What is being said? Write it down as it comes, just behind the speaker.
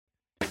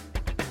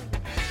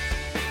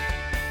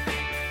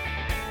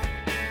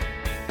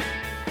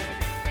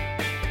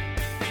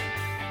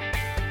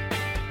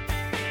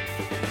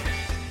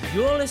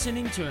You're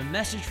listening to a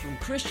message from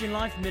Christian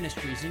Life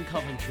Ministries in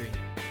Coventry,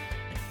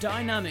 a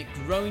dynamic,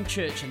 growing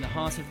church in the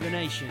heart of the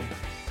nation.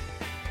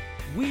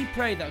 We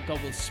pray that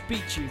God will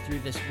speak to you through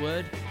this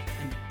word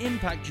and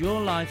impact your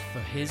life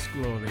for His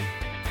glory.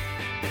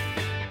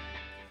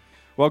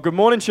 Well, good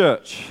morning,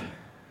 church.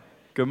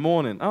 Good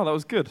morning. Oh, that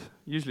was good.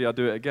 Usually I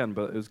do it again,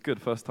 but it was good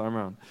first time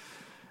around.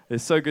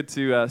 It's so good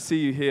to see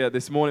you here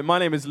this morning. My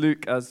name is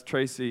Luke, as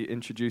Tracy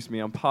introduced me.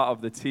 I'm part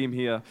of the team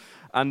here.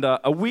 And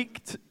a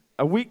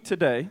week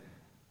today,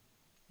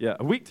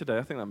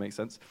 I think that makes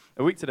sense.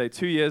 A week today,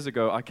 2 years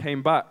ago, I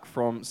came back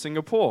from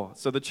Singapore.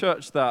 So the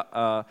church that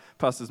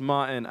Pastors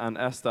Martin and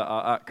Esther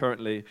are at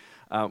currently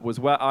was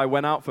where I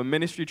went out for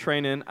ministry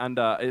training, and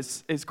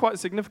it's quite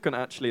significant,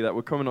 actually, that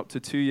we're coming up to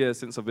 2 years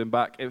since I've been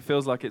back. It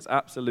feels like it's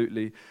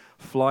absolutely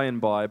flying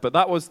by. But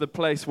that was the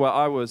place where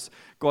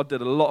God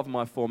did a lot of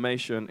my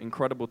formation,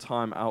 incredible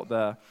time out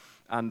there.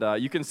 And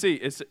you can see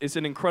it's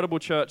an incredible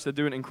church. They're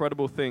doing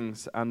incredible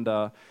things. And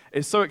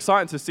it's so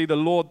exciting to see the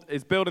Lord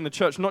is building the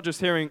church, not just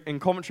here in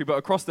Coventry, but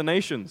across the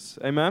nations.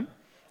 Amen?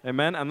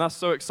 Amen. And that's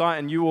so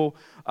exciting. You will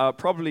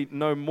probably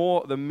know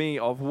more than me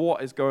of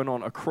what is going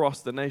on across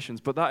the nations.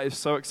 But that is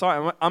so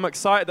exciting. I'm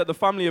excited that the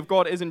family of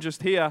God isn't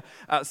just here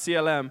at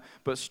CLM,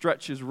 but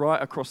stretches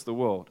right across the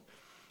world.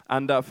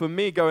 And for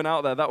me, going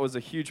out there, that was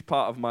a huge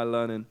part of my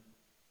learning.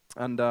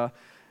 And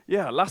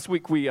last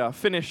week we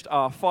finished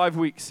our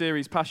 5-week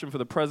series, Passion for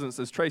the Presence,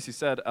 as Tracy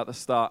said at the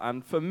start.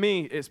 And for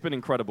me, it's been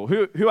incredible.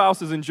 Who else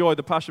has enjoyed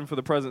the Passion for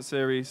the Presence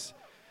series?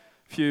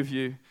 A few of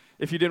you.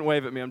 If you didn't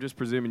wave at me, I'm just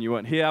presuming you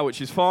weren't here,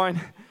 which is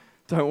fine.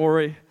 Don't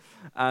worry.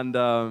 And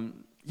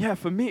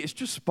for me, it's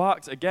just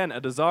sparked, again, a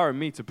desire in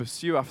me to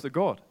pursue after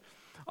God.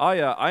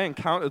 I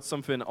encountered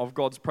something of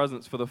God's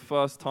presence for the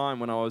first time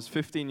when I was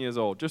 15 years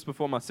old, just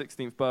before my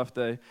 16th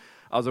birthday.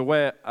 I was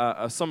away at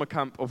a summer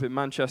camp up in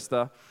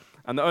Manchester.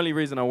 And the only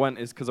reason I went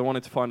is because I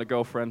wanted to find a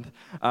girlfriend.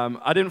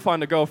 I didn't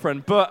find a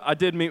girlfriend, but I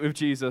did meet with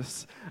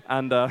Jesus.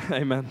 And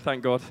amen,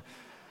 thank God.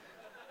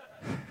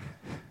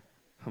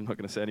 I'm not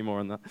going to say any more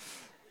on that.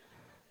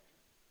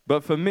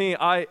 But for me,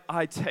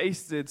 I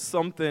tasted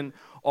something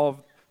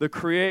of the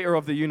creator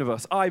of the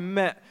universe. I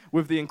met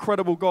with the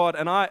incredible God,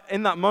 and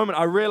in that moment,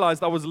 I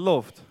realized I was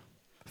loved.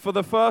 For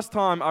the first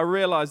time, I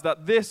realized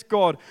that this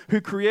God who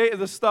created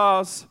the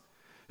stars,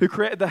 who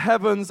created the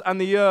heavens and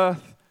the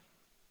earth,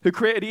 who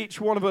created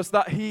each one of us,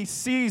 that He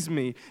sees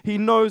me, He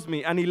knows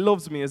me, and He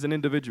loves me as an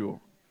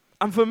individual.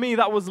 And for me,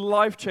 that was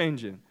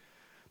life-changing.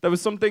 There were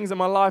some things in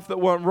my life that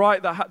weren't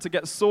right, that had to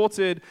get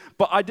sorted,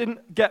 but I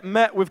didn't get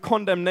met with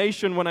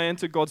condemnation when I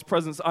entered God's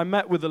presence. I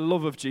met with the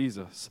love of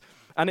Jesus,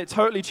 and it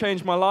totally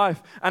changed my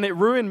life. And it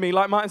ruined me,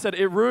 like Martin said,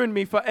 it ruined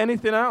me for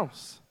anything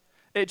else.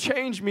 It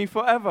changed me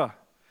forever.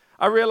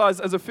 I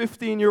realized as a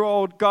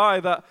 15-year-old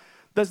guy that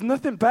there's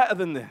nothing better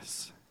than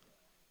this.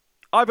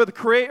 Either the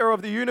creator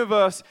of the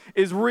universe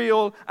is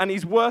real and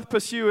He's worth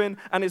pursuing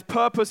and His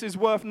purpose is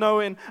worth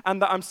knowing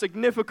and that I'm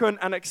significant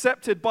and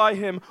accepted by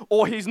Him,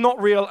 or He's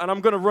not real and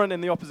I'm going to run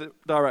in the opposite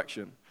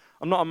direction.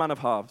 I'm not a man of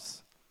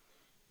halves.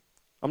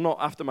 I'm not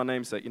after my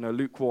namesake,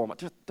 lukewarm. I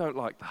just don't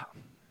like that.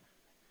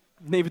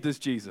 Neither does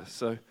Jesus.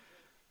 So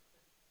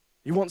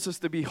He wants us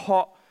to be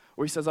hot,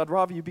 or He says, I'd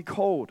rather you be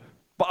cold.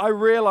 But I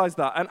realize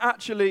that, and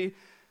actually,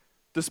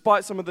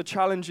 despite some of the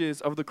challenges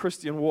of the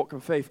Christian walk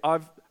and faith,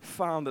 I've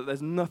found that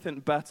there's nothing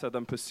better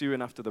than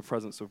pursuing after the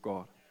presence of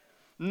God.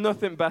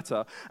 Nothing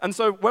better. And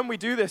so when we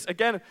do this,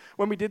 again,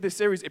 when we did this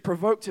series, it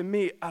provoked in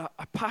me a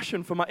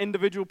passion for my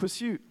individual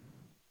pursuit,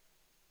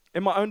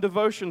 in my own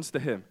devotions to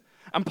Him.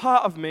 And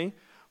part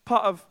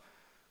of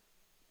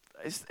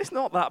it's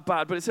not that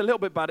bad, but it's a little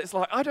bit bad. It's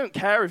like, I don't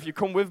care if you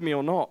come with me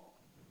or not.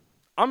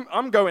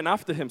 I'm going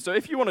after Him. So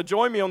if you want to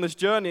join me on this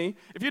journey,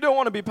 if you don't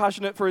want to be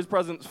passionate for His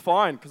presence,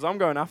 fine, because I'm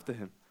going after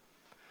Him.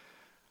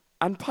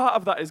 And part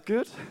of that is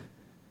good.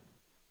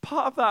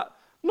 Part of that,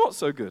 not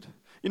so good.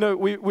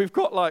 We've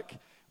got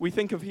we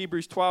think of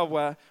Hebrews 12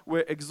 where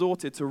we're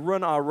exhorted to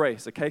run our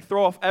race, okay?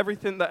 Throw off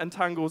everything that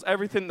entangles,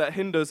 everything that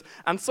hinders,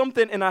 and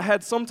something in our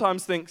head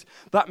sometimes thinks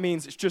that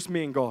means it's just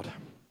me and God.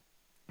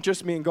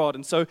 Just me and God.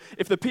 And so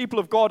if the people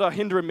of God are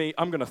hindering me,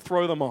 I'm going to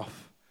throw them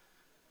off.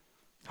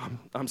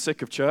 I'm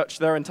sick of church.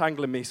 They're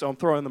entangling me, so I'm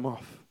throwing them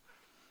off.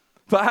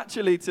 But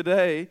actually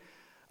today,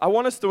 I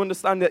want us to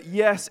understand that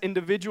yes,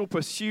 individual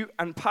pursuit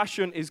and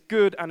passion is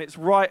good and it's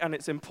right and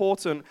it's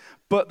important,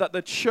 but that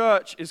the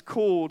church is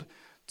called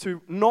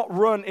to not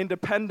run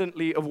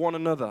independently of one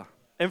another.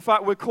 In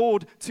fact, we're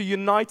called to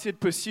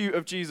united pursuit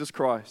of Jesus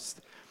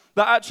Christ.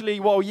 That actually,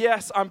 while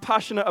yes, I'm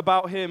passionate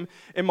about Him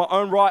in my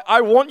own right,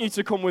 I want you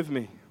to come with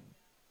me.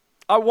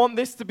 I want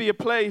this to be a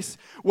place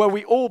where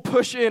we all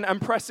push in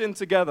and press in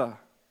together.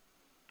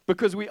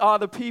 Because we are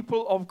the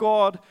people of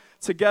God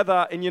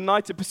together in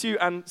united pursuit.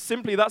 And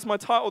simply, that's my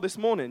title this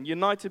morning,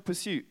 United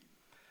Pursuit.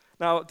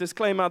 Now,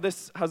 disclaimer,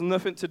 this has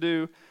nothing to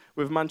do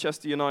with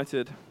Manchester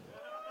United,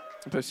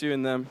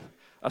 pursuing them.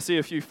 I see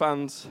a few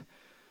fans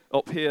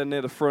up here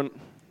near the front.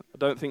 I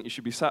don't think you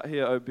should be sat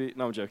here, OB.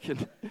 No, I'm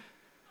joking.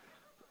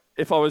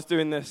 If I was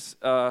doing this,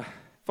 if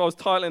I was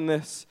titling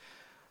this,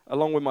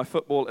 along with my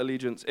football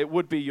allegiance, it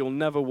would be "You'll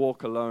never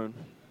walk alone"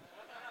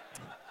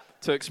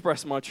 to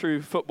express my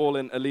true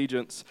footballing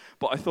allegiance,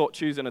 but I thought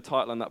choosing a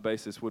title on that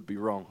basis would be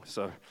wrong,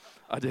 so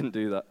I didn't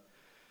do that.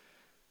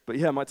 But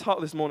yeah, my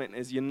title this morning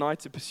is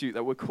United Pursuit,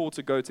 that we're called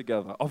to go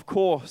together. Of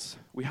course,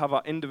 we have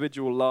our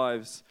individual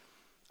lives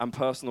and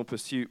personal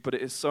pursuit, but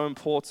it is so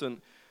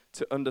important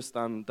to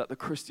understand that the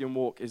Christian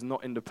walk is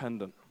not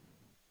independent.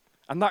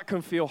 And that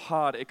can feel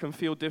hard, it can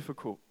feel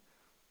difficult.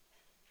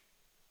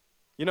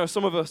 You know,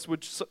 some of us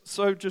would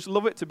so just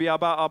love it to be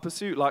about our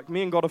pursuit, like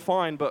me and God are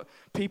fine, but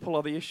people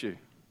are the issue.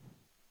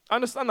 I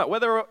understand that.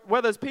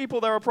 Where there's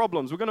people, there are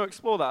problems. We're going to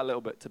explore that a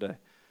little bit today.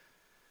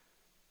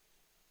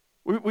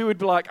 We would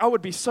be like, I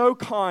would be so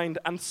kind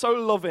and so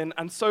loving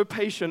and so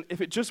patient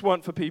if it just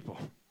weren't for people.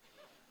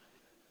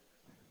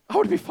 I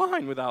would be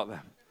fine without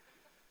them.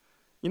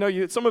 You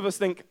know, some of us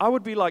think, I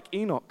would be like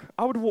Enoch.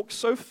 I would walk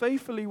so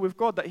faithfully with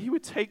God that he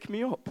would take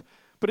me up.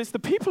 But it's the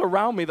people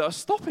around me that are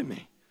stopping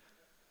me.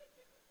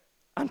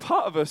 And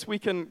part of us, we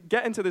can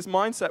get into this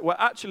mindset where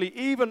actually,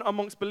 even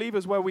amongst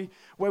believers, where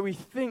we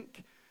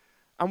think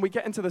and we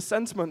get into the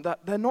sentiment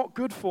that they're not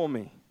good for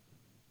me.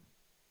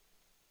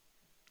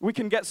 We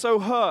can get so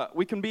hurt.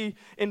 We can be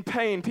in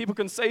pain. People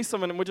can say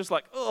something and we're just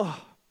like, ugh,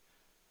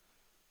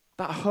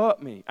 that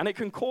hurt me. And it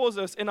can cause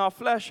us in our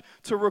flesh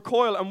to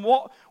recoil. And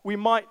what we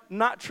might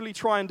naturally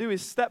try and do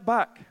is step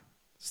back,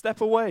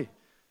 step away.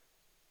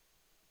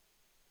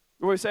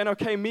 We're saying,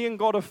 okay, me and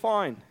God are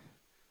fine.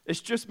 It's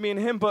just me and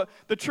him. But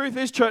the truth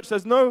is, church,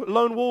 there's no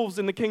lone wolves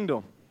in the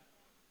kingdom.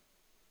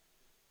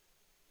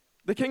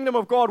 The kingdom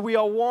of God, we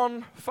are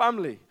one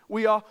family.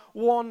 We are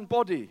one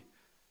body.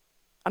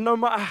 And no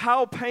matter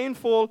how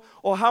painful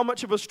or how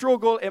much of a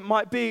struggle it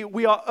might be,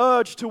 we are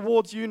urged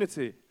towards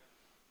unity.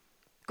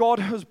 God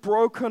has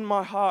broken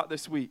my heart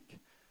this week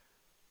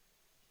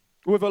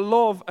with a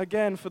love,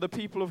 again, for the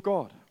people of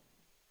God.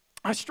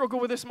 I struggle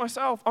with this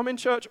myself. I'm in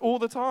church all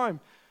the time.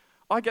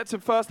 I get to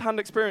firsthand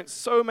experience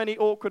so many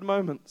awkward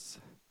moments.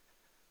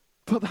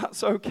 But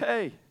that's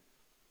okay.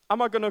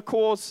 Am I going to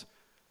cause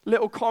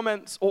little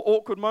comments or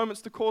awkward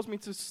moments to cause me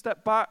to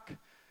step back?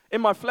 In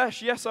my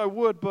flesh, yes, I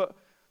would, but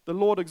the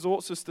Lord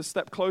exhorts us to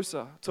step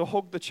closer, to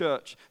hug the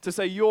church, to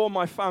say, you're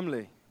my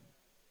family.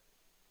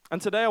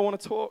 And today I want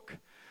to talk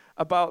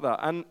about that.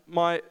 And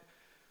my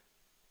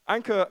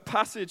anchor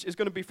passage is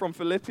going to be from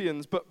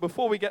Philippians. But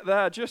before we get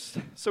there, just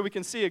so we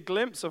can see a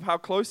glimpse of how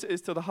close it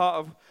is to the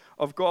heart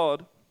of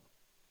God,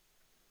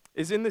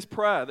 is in this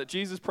prayer that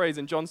Jesus prays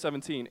in John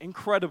 17.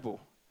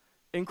 Incredible.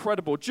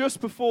 Incredible.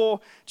 Just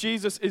before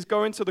Jesus is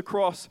going to the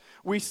cross,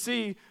 we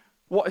see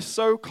what is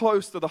so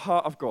close to the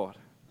heart of God.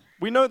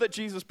 We know that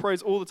Jesus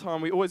prays all the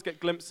time. We always get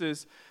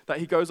glimpses that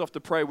he goes off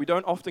to pray. We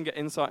don't often get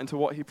insight into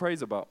what he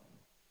prays about.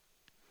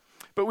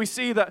 But we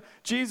see that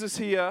Jesus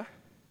here,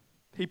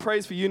 he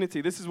prays for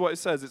unity. This is what it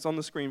says. It's on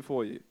the screen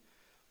for you.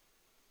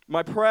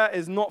 My prayer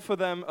is not for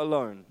them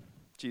alone,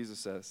 Jesus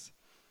says.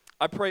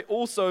 I pray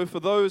also for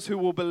those who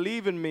will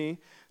believe in me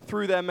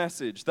through their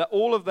message, that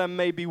all of them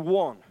may be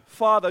one.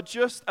 Father,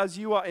 just as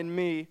you are in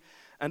me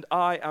and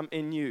I am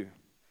in you,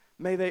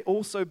 may they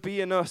also be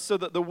in us, so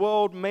that the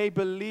world may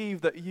believe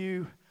that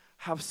you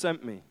have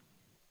sent me.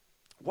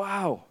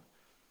 Wow.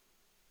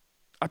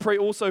 I pray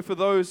also for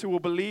those who will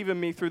believe in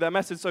me through their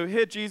message. So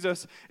here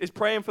Jesus is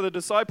praying for the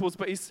disciples,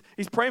 but he's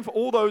praying for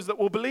all those that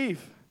will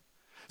believe.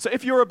 So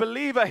if you're a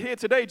believer here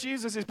today,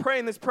 Jesus is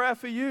praying this prayer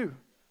for you.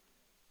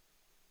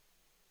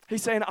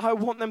 He's saying, I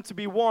want them to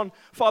be one.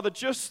 Father,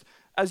 just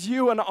as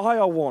you and I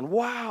are one.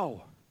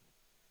 Wow.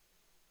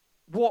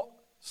 What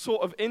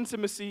sort of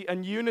intimacy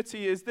and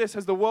unity is this?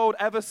 Has the world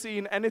ever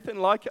seen anything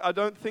like it? I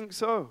don't think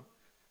so.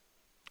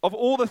 Of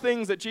all the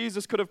things that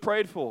Jesus could have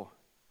prayed for,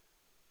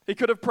 he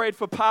could have prayed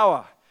for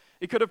power.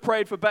 He could have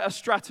prayed for better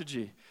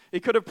strategy. He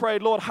could have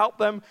prayed, Lord, help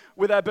them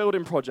with their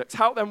building projects.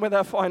 Help them with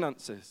their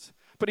finances.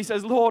 But he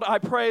says, Lord, I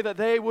pray that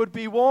they would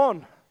be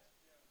one.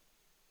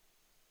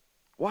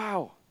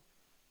 Wow.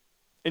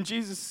 In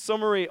Jesus'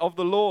 summary of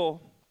the law,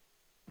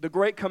 the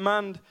great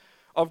command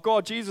of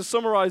God, Jesus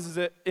summarizes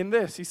it in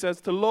this. He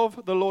says to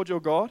love the Lord your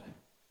God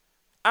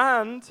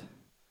and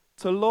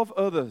to love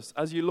others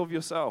as you love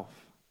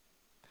yourself.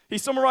 He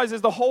summarizes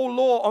the whole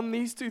law on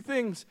these two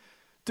things.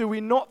 Do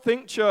we not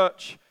think,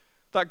 church,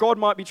 that God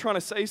might be trying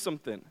to say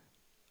something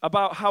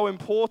about how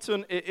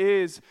important it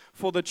is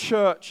for the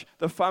church,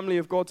 the family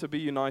of God, to be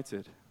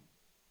united?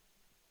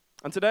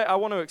 And today I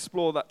want to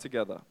explore that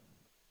together.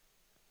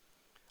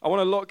 I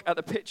want to look at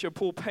the picture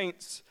Paul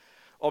paints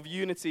of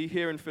unity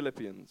here in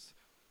Philippians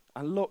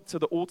and look to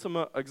the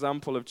ultimate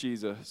example of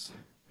Jesus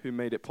who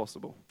made it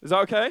possible. Is that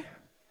okay?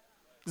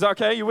 Is that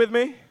okay? You with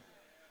me?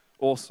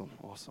 Awesome,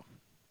 awesome.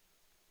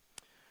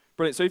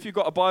 Brilliant. So if you've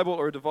got a Bible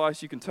or a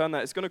device, you can turn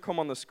that. It's going to come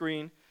on the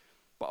screen,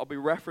 but I'll be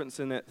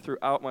referencing it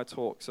throughout my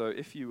talk. So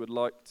if you would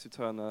like to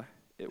turn there,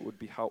 it would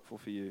be helpful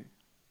for you.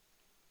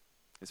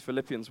 It's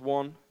Philippians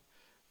 1,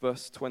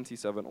 verse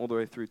 27, all the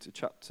way through to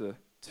chapter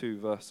 2,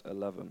 verse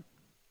 11.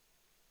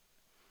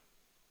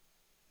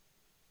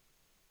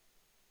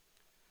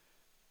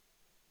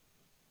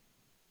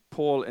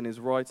 Paul, in his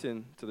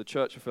writing to the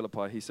church of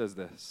Philippi, he says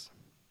this: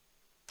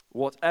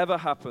 "Whatever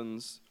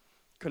happens,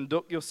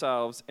 conduct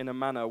yourselves in a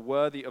manner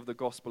worthy of the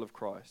gospel of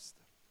Christ.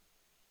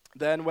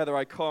 Then, whether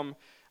I come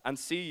and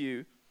see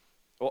you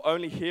or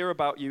only hear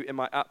about you in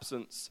my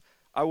absence,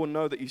 I will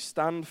know that you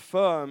stand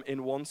firm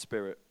in one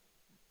spirit,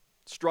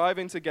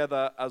 striving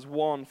together as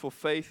one for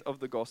faith of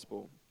the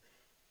gospel,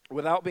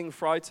 without being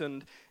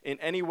frightened in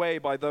any way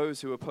by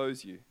those who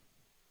oppose you.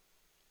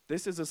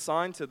 This is a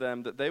sign to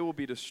them that they will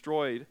be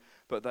destroyed,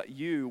 but that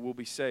you will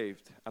be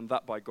saved, and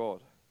that by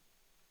God.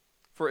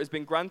 For it has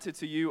been granted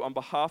to you on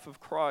behalf of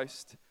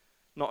Christ,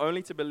 not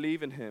only to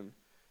believe in him,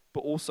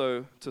 but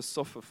also to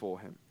suffer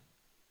for him.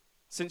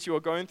 Since you are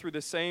going through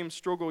the same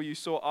struggle you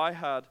saw I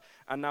had,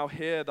 and now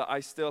hear that I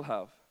still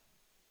have.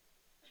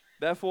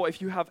 Therefore,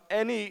 if you have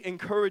any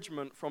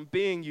encouragement from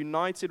being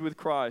united with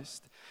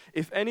Christ,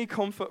 if any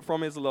comfort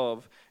from his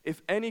love,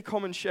 if any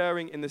common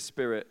sharing in the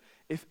Spirit,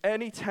 if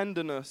any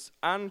tenderness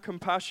and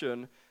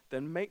compassion,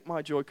 then make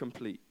my joy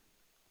complete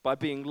by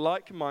being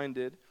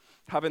like-minded,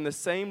 having the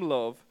same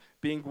love,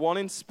 being one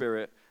in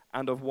spirit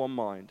and of one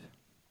mind.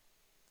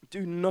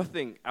 Do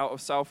nothing out of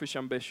selfish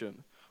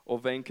ambition or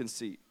vain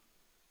conceit.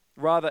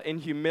 Rather, in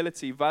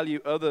humility, value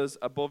others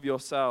above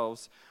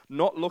yourselves,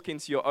 not looking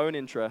to your own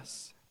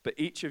interests, but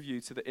each of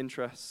you to the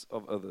interests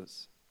of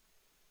others.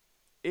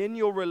 In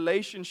your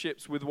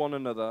relationships with one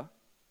another,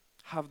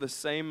 have the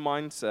same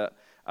mindset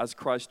as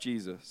Christ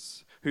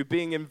Jesus, who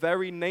being in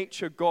very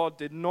nature God,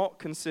 did not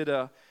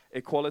consider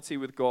equality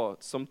with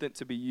God something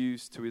to be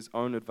used to his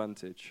own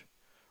advantage.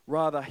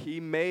 Rather, he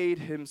made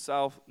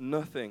himself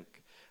nothing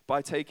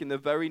by taking the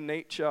very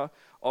nature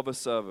of a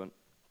servant,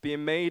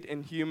 being made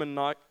in human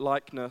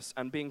likeness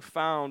and being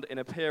found in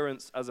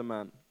appearance as a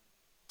man.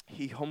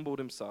 He humbled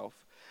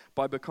himself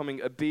by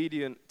becoming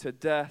obedient to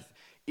death,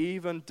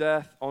 even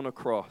death on a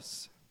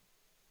cross.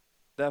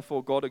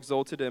 Therefore God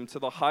exalted him to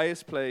the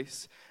highest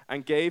place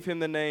and gave him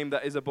the name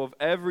that is above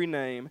every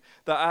name,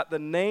 that at the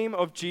name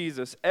of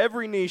Jesus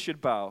every knee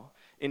should bow,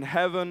 in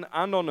heaven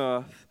and on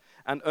earth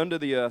and under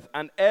the earth,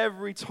 and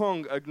every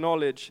tongue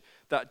acknowledge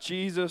that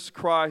Jesus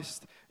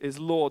Christ is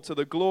Lord, to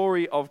the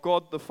glory of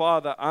God the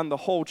Father. And the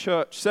whole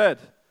church said,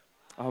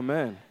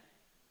 Amen.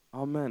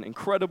 Amen.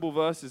 Incredible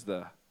verses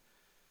there.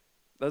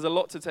 There's a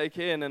lot to take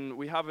in, and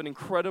we have an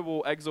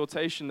incredible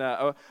exhortation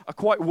there, a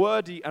quite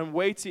wordy and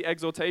weighty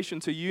exhortation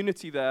to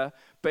unity there,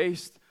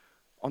 based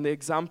on the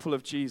example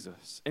of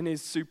Jesus in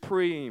his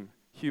supreme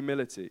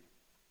humility.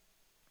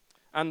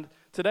 And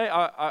today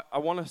I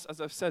want us,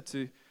 as I've said,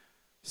 to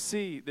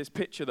see this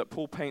picture that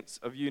Paul paints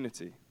of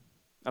unity.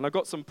 And I've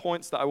got some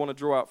points that I want to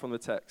draw out from the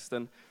text.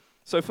 And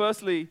so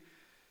firstly,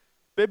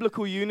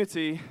 biblical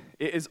unity,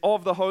 it is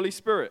of the Holy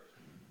Spirit.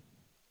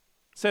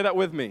 Say that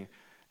with me.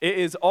 It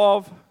is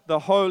of the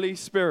Holy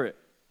Spirit.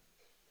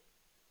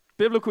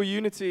 Biblical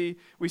unity,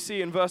 we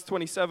see in verse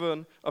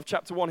 27 of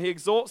chapter 1, he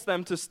exhorts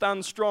them to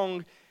stand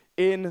strong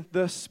in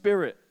the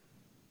Spirit.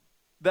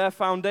 Their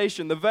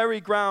foundation, the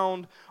very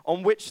ground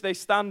on which they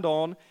stand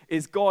on,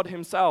 is God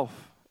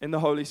himself in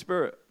the Holy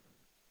Spirit.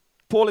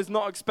 Paul is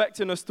not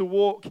expecting us to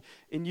walk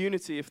in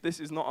unity if this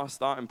is not our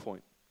starting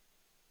point.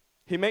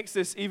 He makes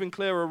this even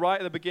clearer right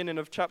at the beginning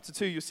of chapter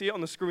 2. You see it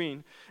on the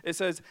screen. It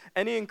says,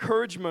 any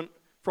encouragement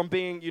from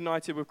being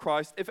united with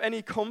Christ, if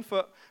any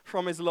comfort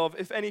from his love,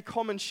 if any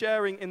common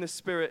sharing in the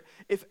Spirit,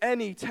 if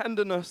any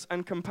tenderness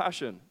and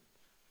compassion.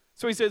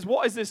 So he says,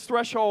 what is this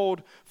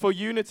threshold for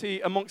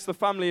unity amongst the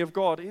family of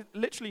God? He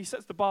literally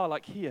sets the bar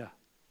like here.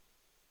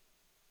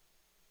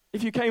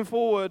 If you came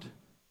forward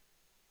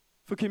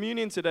for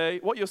communion today,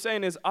 what you're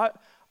saying is,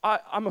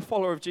 I'm a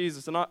follower of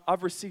Jesus, and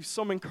I've received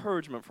some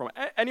encouragement from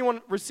it.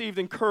 Anyone received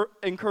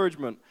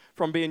encouragement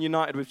from being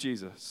united with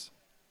Jesus?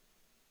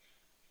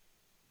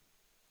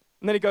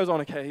 And then he goes on,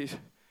 okay, if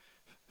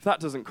that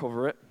doesn't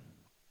cover it,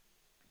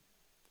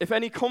 if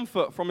any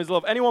comfort from his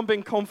love, anyone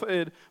being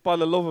comforted by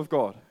the love of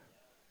God,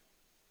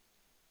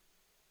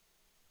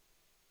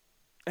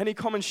 any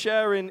common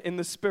sharing in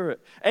the Spirit,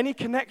 any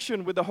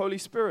connection with the Holy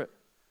Spirit.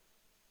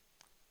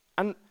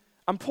 And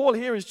Paul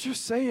here is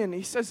just saying,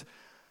 he says,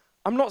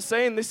 I'm not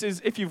saying this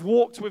is if you've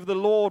walked with the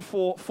Lord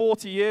for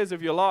 40 years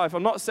of your life.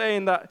 I'm not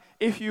saying that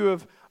if you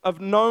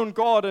have known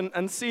God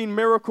and seen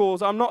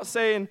miracles. I'm not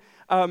saying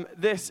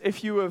this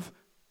if you have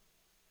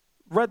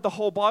read the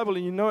whole Bible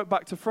and you know it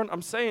back to front.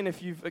 I'm saying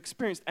if you've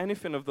experienced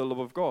anything of the love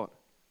of God,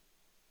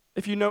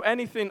 if you know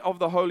anything of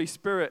the Holy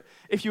Spirit,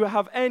 if you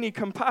have any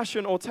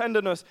compassion or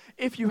tenderness,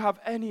 if you have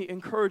any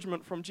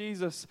encouragement from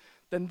Jesus,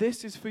 then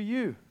this is for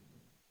you.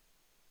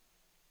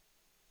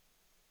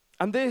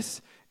 And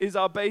this is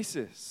our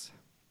basis.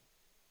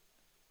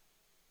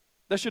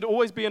 There should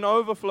always be an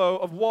overflow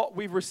of what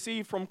we've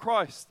received from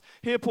Christ.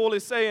 Here Paul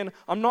is saying,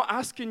 I'm not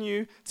asking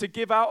you to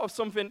give out of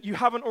something you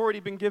haven't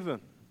already been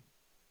given.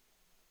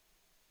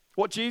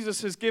 What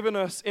Jesus has given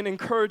us in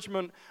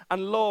encouragement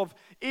and love,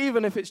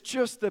 even if it's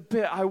just a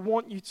bit, I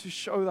want you to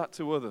show that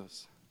to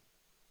others.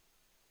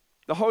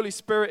 The Holy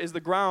Spirit is the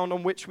ground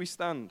on which we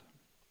stand.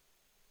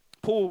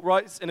 Paul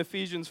writes in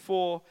Ephesians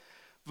 4,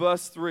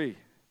 verse 3,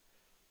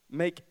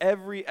 make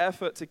every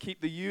effort to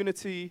keep the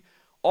unity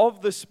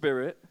of the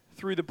Spirit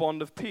through the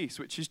bond of peace,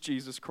 which is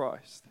Jesus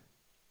Christ.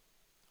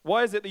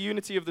 Why is it the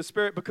unity of the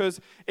Spirit?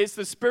 Because it's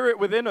the Spirit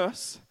within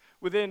us,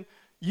 within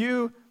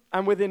you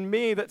and within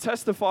me, that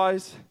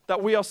testifies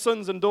that we are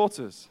sons and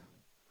daughters.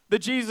 The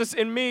Jesus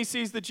in me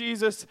sees the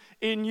Jesus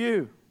in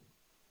you.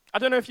 I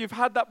don't know if you've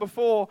had that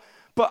before,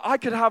 but I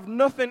could have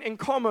nothing in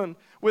common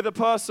with a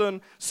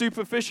person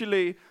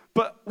superficially,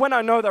 but when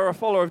I know they're a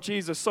follower of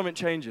Jesus, something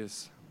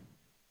changes.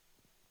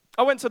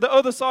 I went to the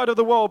other side of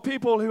the world,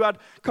 people who had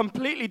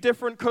completely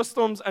different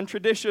customs and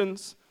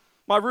traditions.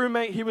 My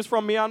roommate, he was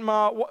from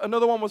Myanmar,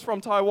 another one was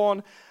from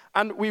Taiwan,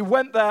 and we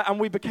went there and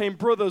we became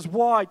brothers.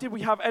 Why? Did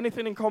we have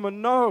anything in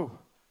common? No.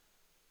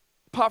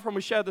 Apart from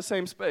we shared the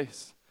same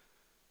space.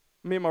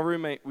 Me and my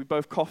roommate, we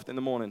both coughed in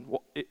the morning.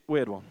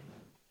 Weird one.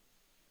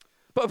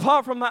 But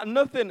apart from that,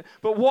 nothing.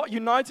 But what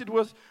united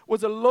was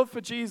a love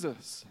for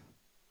Jesus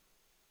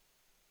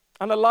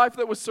and a life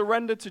that was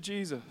surrendered to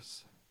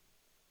Jesus.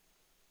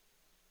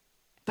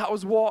 That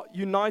was what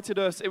united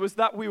us. It was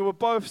that we were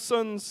both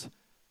sons.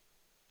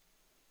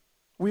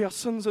 We are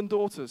sons and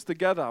daughters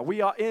together.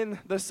 We are in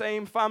the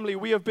same family.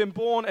 We have been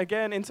born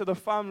again into the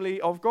family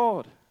of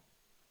God.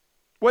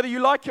 Whether you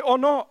like it or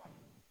not,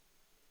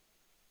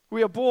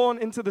 we are born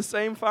into the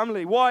same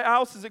family. Why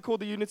else is it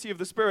called the unity of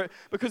the Spirit?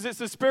 Because it's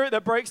the Spirit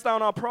that breaks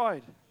down our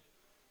pride.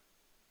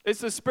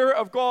 It's the Spirit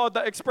of God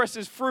that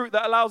expresses fruit,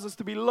 that allows us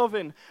to be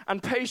loving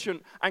and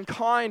patient and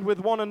kind with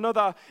one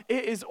another.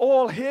 It is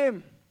all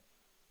Him.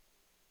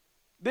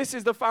 This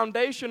is the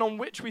foundation on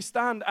which we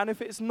stand. And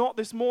if it's not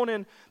this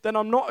morning, then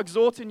I'm not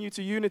exhorting you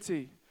to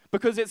unity,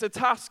 because it's a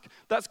task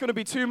that's going to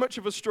be too much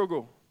of a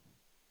struggle.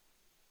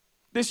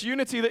 This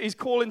unity that He's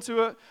calling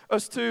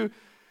us to,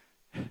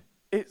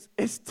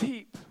 it's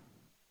deep.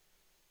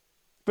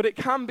 But it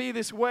can be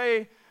this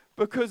way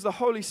because the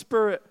Holy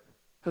Spirit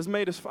has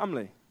made us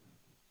family.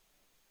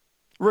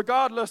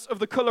 Regardless of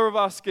the color of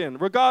our skin,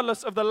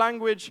 regardless of the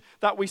language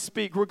that we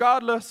speak,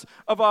 regardless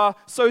of our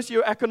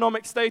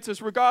socioeconomic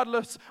status,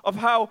 regardless of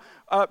how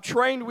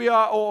trained we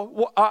are or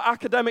what our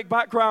academic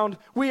background,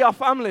 we are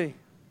family.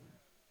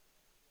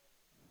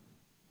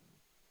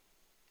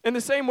 In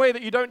the same way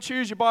that you don't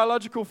choose your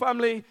biological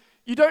family,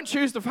 you don't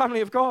choose the family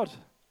of God.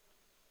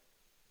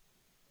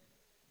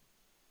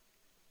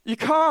 You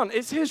can't.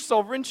 It's His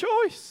sovereign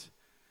choice.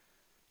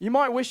 You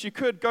might wish you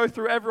could go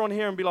through everyone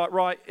here and be like,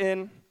 right,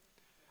 in,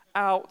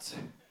 out.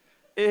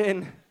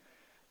 I'm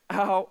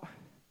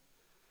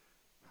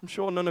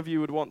sure none of you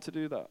would want to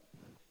do that.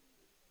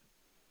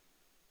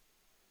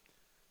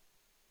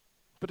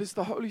 But it's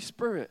the Holy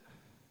Spirit,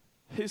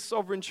 His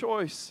sovereign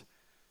choice,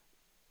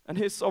 and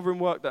His sovereign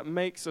work that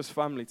makes us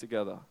family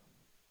together.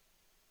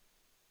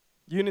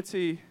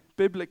 Unity,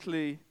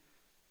 biblically,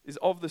 is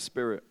of the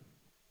Spirit.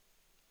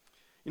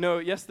 You know,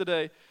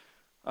 yesterday,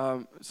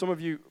 some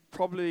of you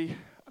probably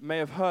may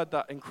have heard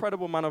that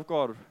incredible man of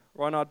God,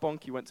 Reinhard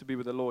Bonnke, went to be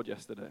with the Lord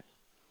yesterday.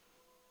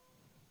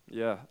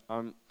 Yeah,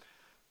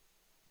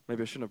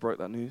 maybe I shouldn't have broke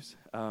that news.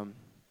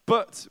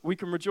 But we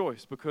can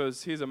rejoice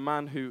because he's a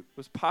man who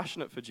was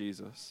passionate for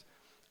Jesus.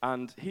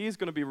 And he is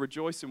going to be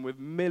rejoicing with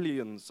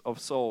millions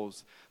of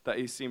souls that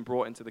he's seen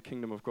brought into the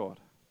kingdom of God.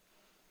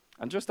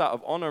 And just out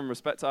of honor and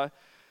respect,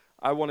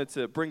 I wanted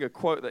to bring a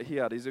quote that he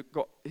had. He's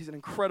an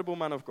incredible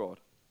man of God.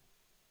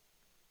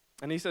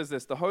 And he says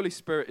this: the Holy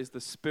Spirit is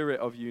the spirit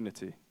of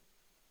unity.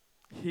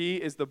 He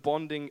is the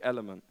bonding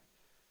element.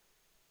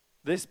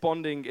 This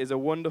bonding is a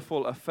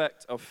wonderful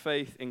effect of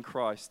faith in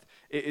Christ.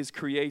 It is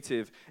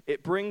creative.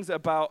 It brings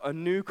about a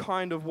new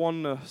kind of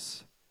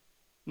oneness,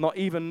 not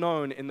even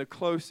known in the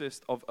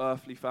closest of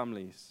earthly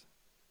families.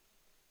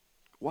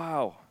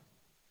 Wow.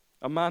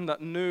 A man that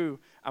knew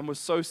and was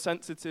so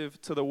sensitive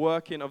to the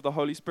working of the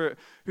Holy Spirit,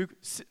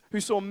 who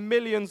saw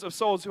millions of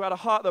souls, who had a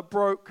heart that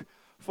broke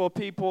for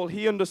people.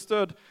 He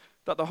understood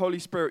that the Holy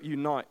Spirit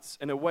unites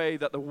in a way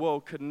that the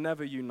world could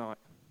never unite.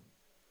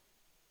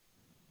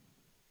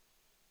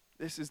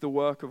 This is the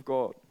work of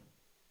God.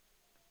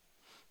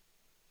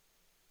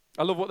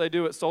 I love what they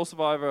do at Soul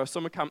Survivor, a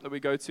summer camp that we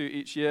go to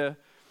each year.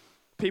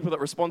 People that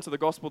respond to the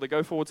gospel, they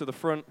go forward to the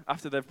front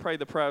after they've prayed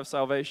the prayer of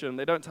salvation.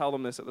 They don't tell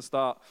them this at the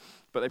start,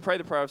 but they pray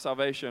the prayer of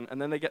salvation, and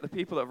then they get the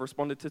people that have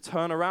responded to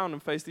turn around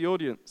and face the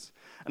audience.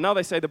 And now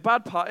they say, the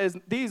bad part is,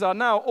 these are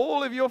now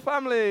all of your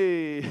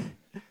family.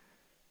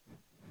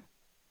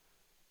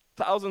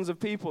 Thousands of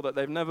people that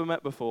they've never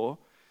met before.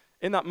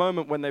 In that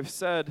moment when they've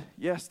said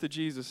yes to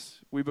Jesus,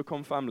 we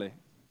become family.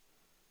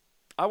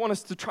 I want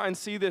us to try and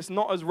see this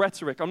not as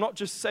rhetoric. I'm not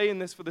just saying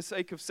this for the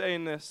sake of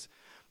saying this,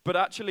 but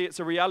actually it's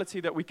a reality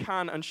that we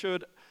can and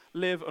should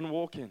live and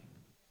walk in.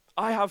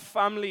 I have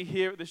family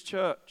here at this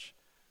church.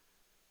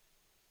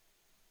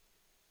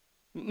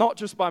 Not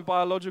just my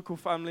biological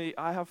family,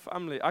 I have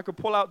family. I could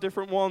pull out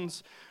different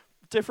ones,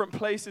 different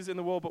places in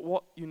the world, but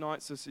what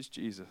unites us is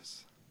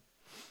Jesus.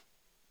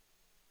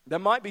 There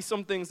might be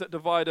some things that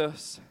divide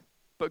us,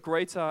 but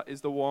greater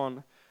is the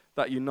one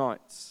that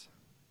unites.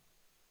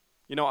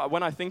 You know,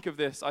 when I think of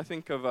this, I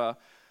think of a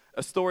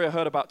story I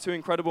heard about two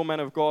incredible men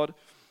of God.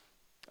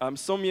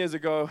 Some years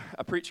ago,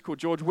 a preacher called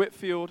George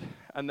Whitefield,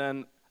 and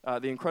then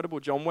the incredible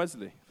John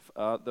Wesley,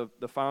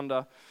 the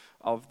founder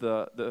of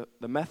the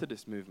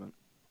Methodist movement.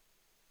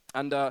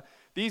 And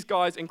these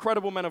guys,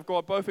 incredible men of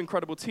God, both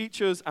incredible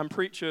teachers and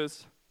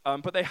preachers,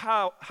 but they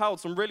held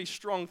some really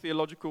strong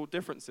theological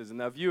differences in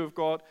their view of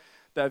God,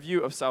 their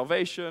view of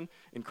salvation,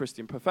 in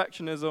Christian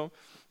perfectionism,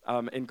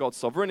 in God's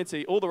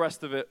sovereignty, all the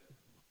rest of it.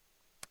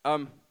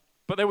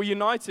 But they were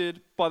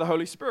united by the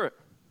Holy Spirit.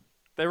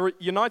 They were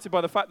united by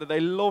the fact that they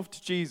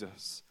loved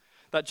Jesus,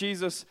 that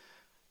Jesus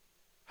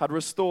had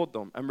restored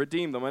them and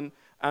redeemed them.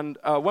 And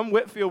when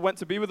Whitefield went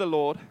to be with the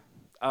Lord,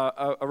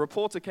 a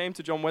reporter came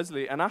to John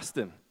Wesley and asked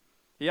him.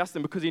 He asked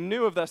him because he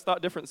knew of their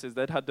stark differences.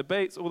 They'd had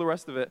debates, all the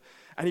rest of it.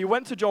 And he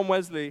went to John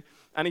Wesley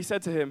and he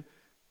said to him,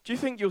 "Do you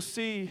think you'll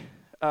see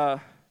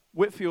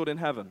Whitefield in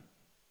heaven?"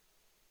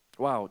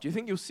 Wow, do you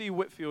think you'll see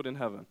Whitefield in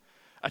heaven?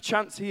 A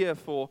chance here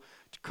to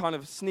kind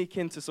of sneak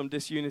into some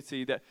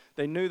disunity. That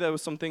they knew there were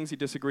some things he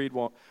disagreed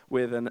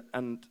with.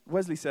 And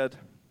Wesley said,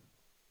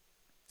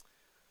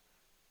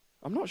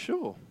 I'm not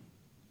sure.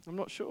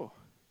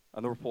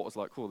 And the reporter's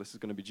like, cool, this is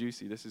going to be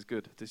juicy. This is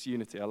good. This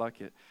unity, I like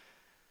it.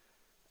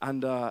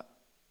 And the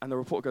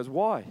reporter goes,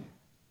 why?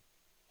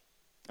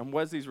 And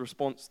Wesley's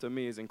response to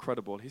me is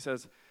incredible. He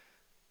says,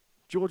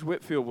 George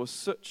Whitefield was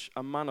such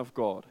a man of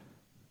God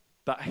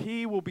that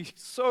he will be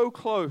so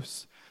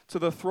close to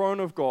the throne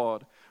of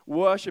God,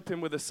 worshiping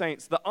with the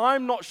saints, that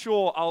I'm not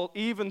sure I'll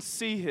even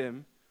see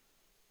him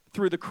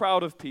through the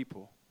crowd of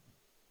people.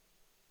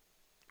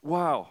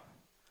 Wow.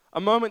 A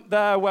moment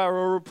there where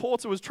a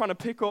reporter was trying to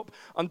pick up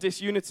on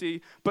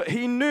disunity, but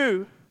he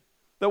knew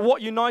that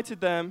what united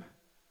them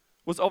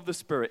was of the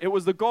Spirit. It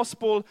was the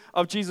gospel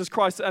of Jesus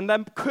Christ, and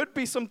there could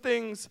be some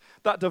things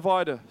that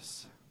divide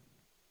us.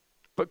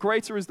 But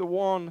greater is the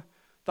one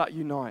that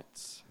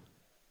unites.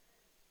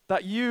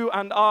 That you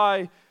and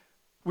I,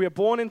 we are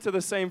born into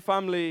the same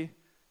family,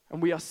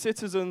 and we are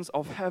citizens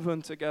of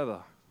heaven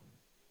together.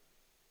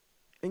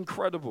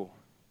 Incredible.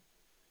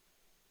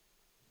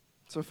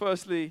 So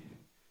firstly,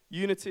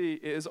 unity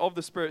is of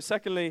the Spirit.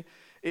 Secondly,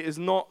 it is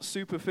not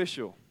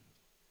superficial.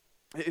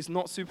 It is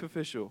not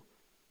superficial.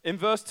 In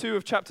verse 2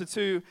 of chapter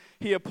 2,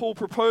 here Paul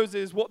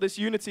proposes what this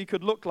unity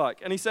could look like.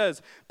 And he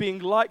says, being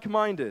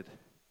like-minded,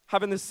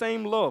 having the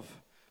same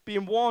love,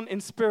 being one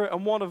in spirit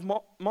and one of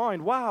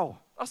mind. Wow,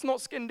 that's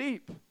not skin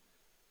deep.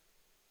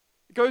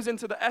 It goes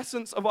into the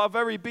essence of our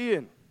very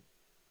being.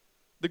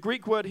 The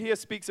Greek word here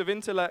speaks of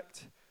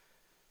intellect,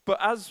 but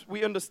as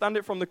we understand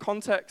it from the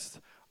context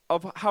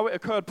of how it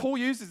occurred, Paul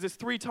uses this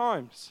 3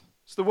 times.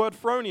 It's the word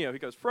phronio. He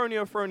goes,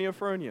 phronio, phronio,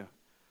 phronio.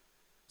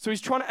 So he's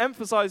trying to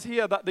emphasize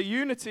here that the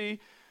unity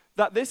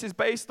that this is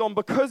based on,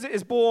 because it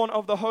is born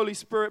of the Holy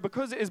Spirit,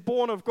 because it is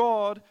born of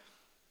God,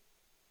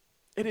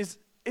 it is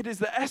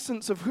the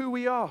essence of who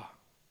we are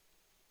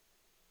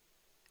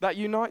that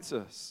unites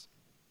us.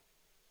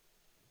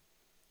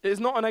 It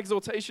is not an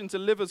exhortation to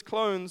live as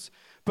clones,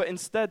 but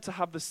instead to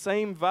have the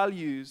same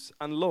values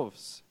and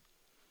loves.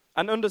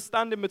 And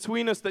understanding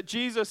between us that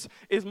Jesus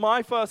is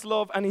my first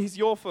love and he's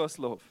your first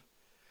love.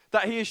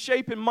 That he is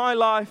shaping my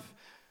life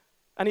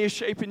and he is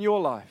shaping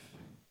your life.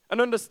 And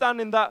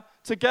understanding that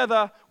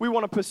together we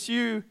want to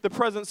pursue the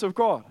presence of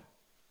God.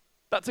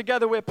 That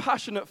together we're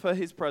passionate for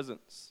his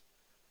presence.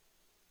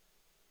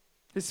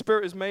 His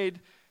Spirit has made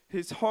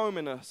his home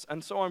in us,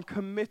 and so I'm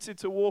committed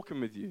to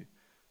walking with you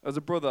as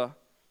a brother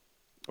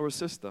or a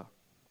sister.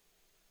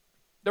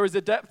 There is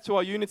a depth to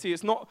our unity.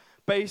 It's not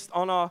based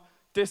on our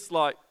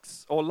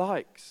dislikes or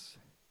likes.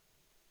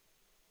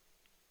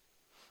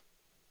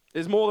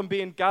 It's more than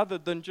being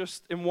gathered than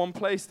just in one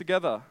place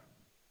together.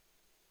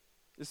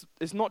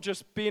 It's not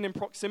just being in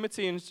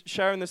proximity and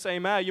sharing the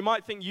same air. You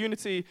might think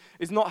unity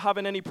is not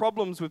having any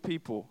problems with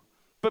people.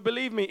 But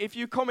believe me, if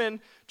you come in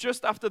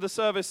just after the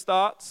service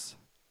starts,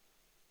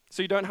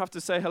 so you don't have to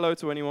say hello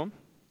to anyone,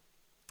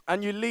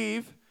 and you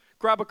leave,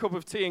 grab a cup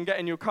of tea and get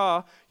in your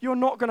car, you're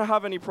not going to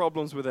have any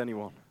problems with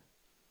anyone.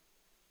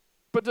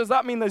 But does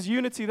that mean there's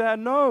unity there?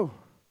 No.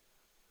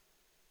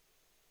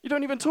 You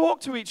don't even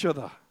talk to each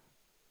other.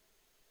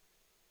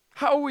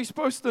 How are we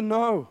supposed to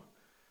know?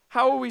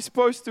 How are we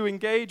supposed to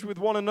engage with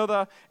one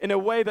another in a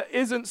way that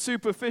isn't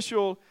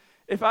superficial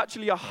if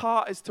actually our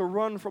heart is to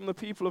run from the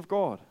people of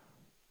God?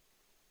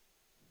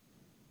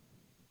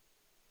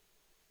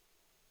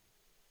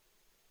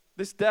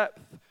 This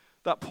depth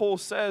that Paul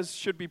says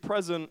should be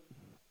present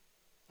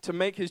to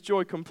make his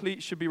joy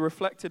complete should be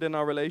reflected in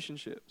our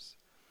relationships.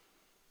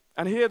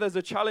 And here there's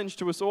a challenge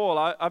to us all.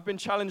 I've been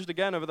challenged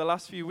again over the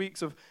last few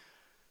weeks of,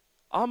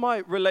 are my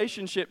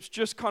relationships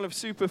just kind of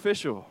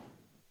superficial?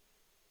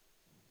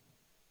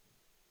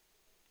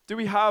 Do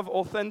we have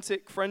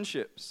authentic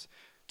friendships?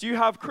 Do you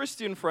have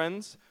Christian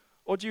friends,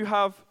 or do you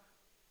have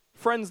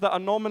friends that are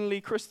nominally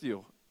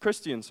Christian,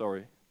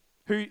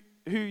 who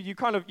you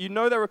kind of, you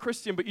know they're a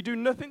Christian, but you do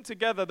nothing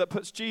together that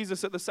puts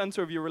Jesus at the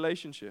center of your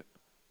relationship?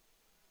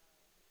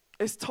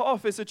 It's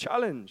tough, it's a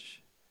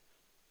challenge.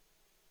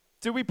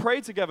 Do we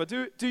pray together?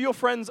 Do your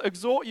friends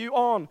exhort you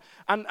on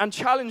and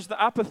challenge the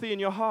apathy in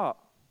your heart?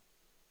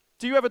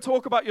 Do you ever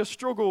talk about your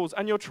struggles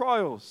and your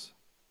trials?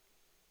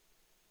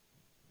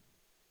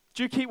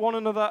 Do you keep one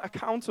another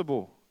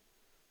accountable?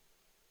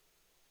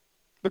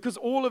 Because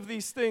all of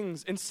these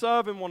things, in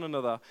serving one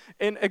another,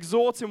 in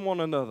exhorting one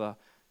another,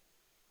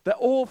 they're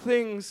all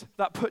things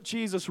that put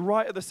Jesus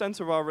right at the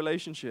center of our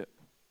relationship.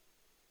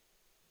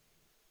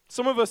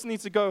 Some of us need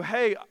to go,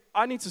 hey,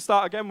 I need to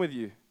start again with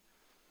you.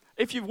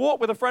 If you've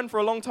walked with a friend for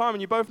a long time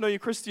and you both know you're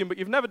Christian, but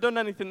you've never done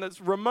anything that's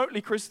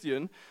remotely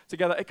Christian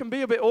together, it can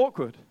be a bit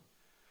awkward.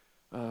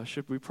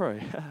 Should we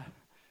pray?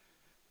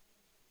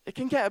 It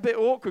can get a bit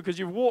awkward because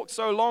you've walked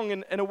so long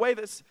in a way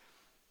that's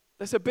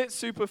a bit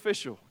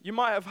superficial. You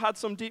might have had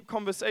some deep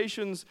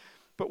conversations,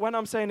 but when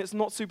I'm saying it's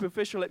not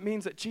superficial, it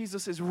means that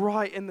Jesus is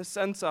right in the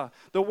center,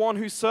 the one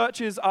who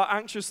searches our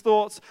anxious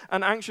thoughts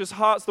and anxious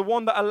hearts, the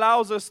one that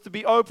allows us to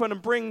be open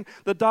and bring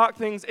the dark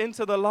things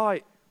into the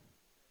light.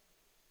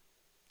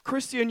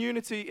 Christian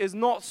unity is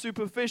not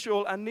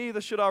superficial, and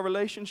neither should our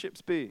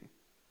relationships be.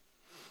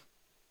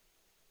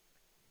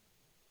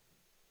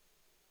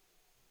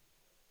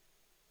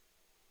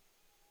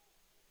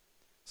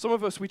 Some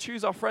of us, we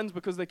choose our friends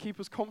because they keep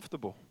us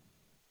comfortable.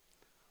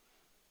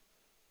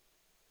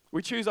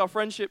 We choose our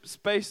friendships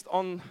based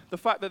on the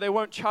fact that they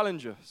won't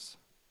challenge us,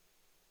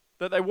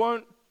 that they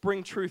won't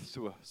bring truth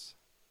to us.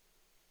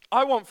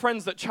 I want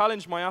friends that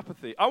challenge my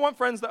apathy. I want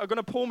friends that are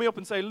going to pull me up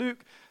and say,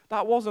 Luke,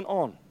 that wasn't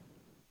on.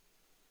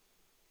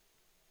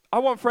 I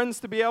want friends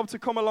to be able to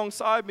come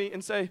alongside me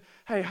and say,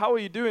 hey, how are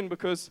you doing?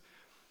 Because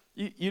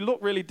you look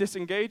really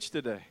disengaged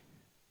today.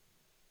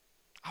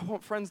 I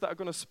want friends that are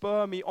going to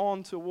spur me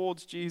on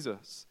towards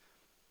Jesus.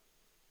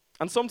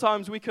 And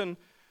sometimes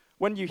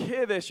when you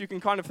hear this, you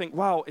can kind of think,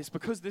 wow, it's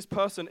because this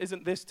person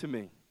isn't this to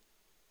me.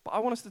 But I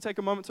want us to take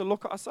a moment to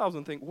look at ourselves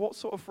and think, what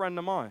sort of friend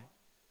am I?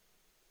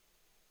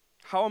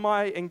 How am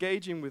I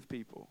engaging with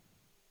people?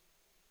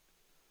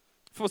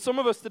 For some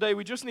of us today,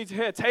 we just need to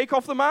hear, take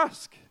off the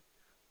mask.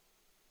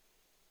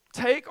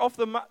 Take off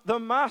the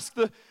mask,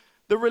 the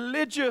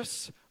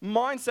religious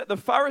mindset. The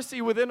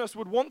Pharisee within us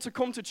would want to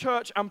come to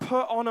church and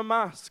put on a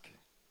mask.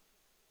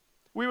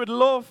 We would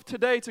love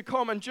today to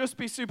come and just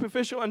be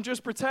superficial and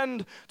just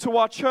pretend to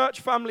our church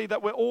family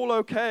that we're all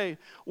okay.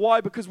 Why?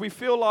 Because we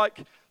feel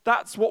like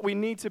that's what we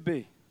need to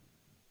be.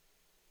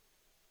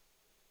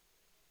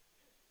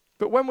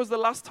 But when was the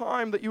last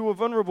time that you were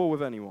vulnerable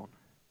with anyone?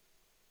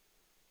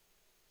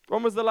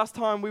 When was the last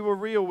time we were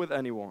real with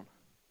anyone?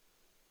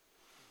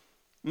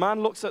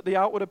 Man looks at the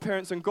outward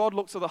appearance and God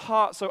looks at the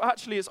heart. So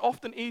actually it's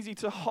often easy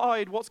to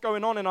hide what's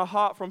going on in our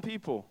heart from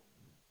people.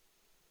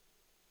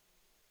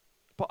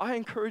 But I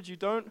encourage you,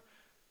 don't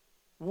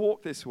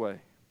walk this way.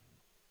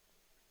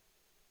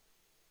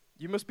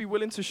 You must be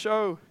willing to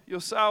show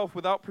yourself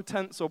without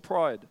pretense or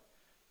pride.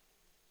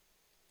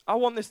 I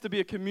want this to be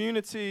a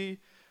community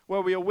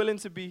where we are willing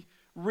to be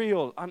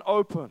real and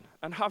open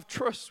and have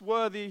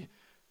trustworthy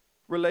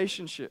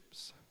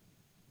relationships.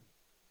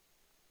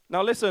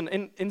 Now listen,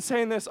 in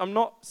saying this, I'm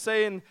not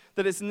saying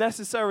that it's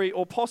necessary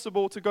or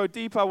possible to go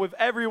deeper with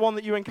everyone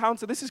that you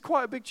encounter. This is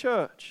quite a big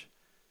church.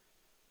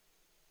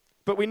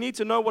 But we need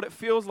to know what it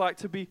feels like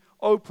to be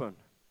open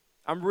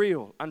and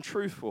real and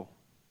truthful.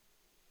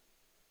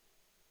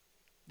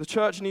 The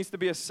church needs to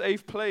be a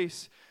safe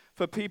place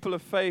for people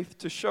of faith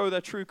to show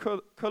their true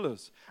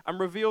colors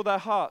and reveal their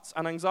hearts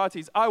and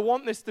anxieties. I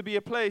want this to be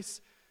a place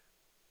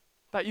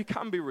that you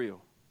can be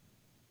real.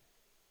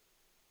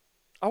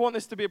 I want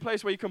this to be a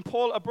place where you can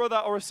pull a brother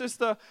or a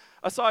sister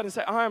aside and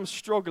say, I am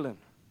struggling.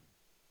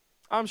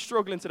 I'm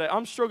struggling today.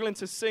 I'm struggling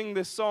to sing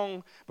this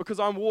song because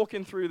I'm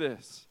walking through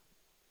this.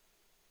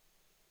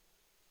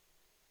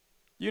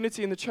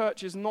 Unity in the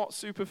church is not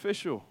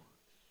superficial.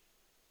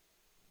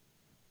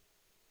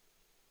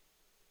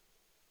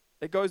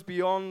 It goes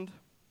beyond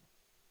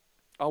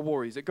our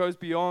worries. It goes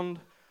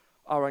beyond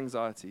our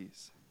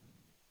anxieties.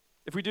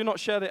 If we do not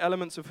share the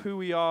elements of who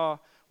we are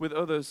with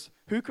others,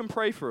 who can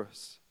pray for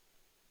us?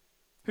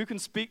 Who can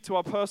speak to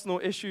our personal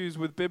issues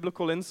with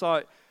biblical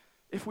insight?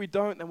 If we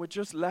don't, then we're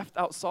just left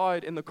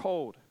outside in the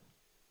cold.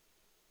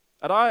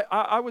 And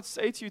I would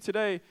say to you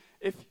today,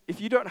 if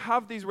you don't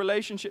have these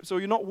relationships or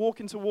you're not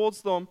walking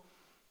towards them,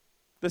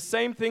 the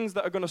same things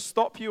that are going to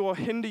stop you or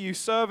hinder you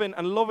serving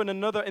and loving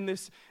another in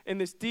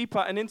this deeper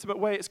and intimate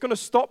way, it's going to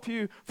stop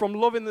you from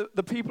loving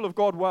the people of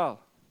God well.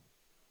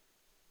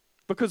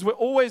 Because we're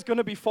always going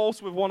to be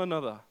false with one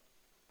another.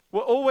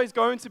 We're always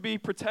going to be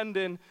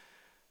pretending.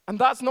 And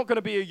that's not going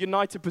to be a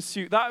united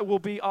pursuit. That will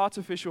be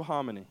artificial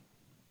harmony.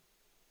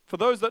 For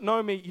those that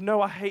know me, you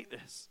know I hate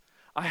this.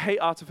 I hate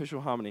artificial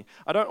harmony.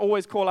 I don't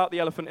always call out the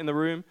elephant in the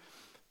room,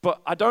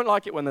 but I don't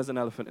like it when there's an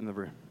elephant in the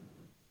room.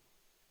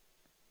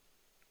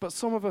 But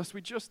some of us,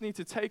 we just need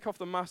to take off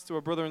the mask to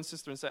a brother and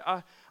sister and say,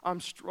 I'm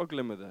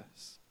struggling with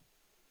this.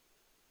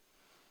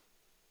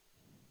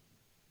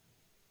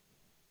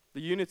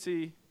 The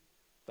unity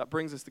that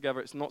brings us together,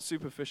 it's not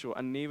superficial,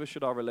 and neither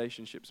should our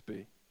relationships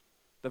be.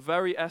 The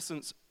very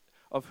essence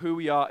of who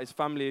we are is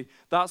family.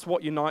 That's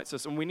what unites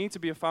us. And we need to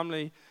be a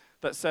family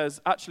that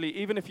says, actually,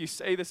 even if you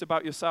say this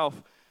about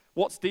yourself,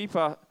 what's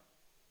deeper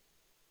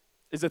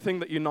is the thing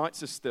that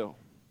unites us still.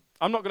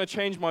 I'm not going to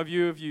change my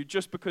view of you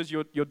just because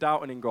you're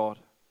doubting in God.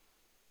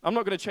 I'm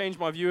not going to change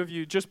my view of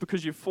you just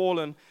because you've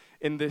fallen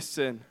in this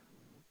sin.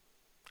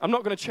 I'm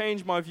not going to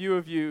change my view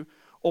of you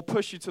or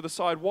push you to the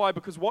side. Why?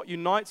 Because what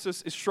unites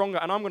us is stronger,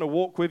 and I'm going to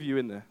walk with you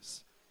in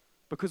this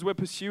because we're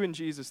pursuing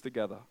Jesus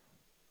together.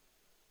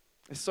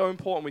 It's so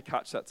important we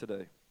catch that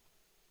today.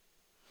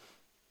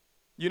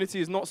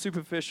 Unity is not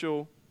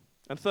superficial.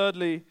 And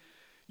thirdly,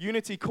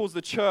 unity calls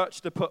the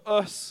church to put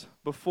us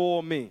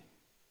before me.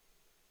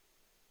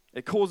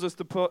 It calls us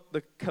to put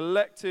the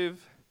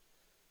collective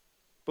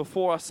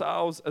before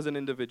ourselves as an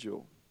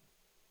individual.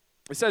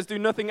 It says, do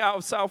nothing out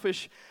of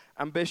selfish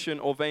ambition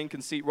or vain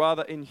conceit,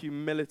 rather in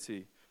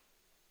humility.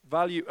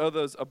 Value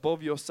others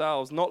above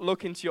yourselves, not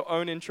look into your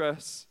own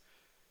interests,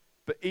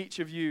 but each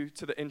of you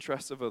to the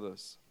interests of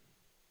others.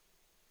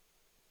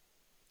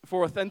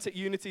 For authentic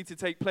unity to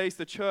take place,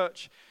 the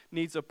church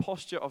needs a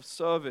posture of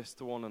service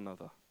to one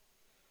another.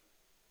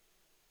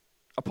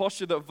 A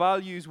posture that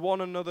values one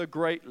another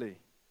greatly.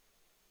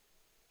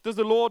 Does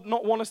the Lord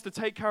not want us to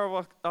take care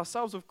of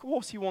ourselves? Of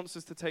course he wants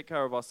us to take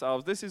care of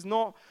ourselves. This is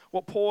not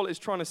what Paul is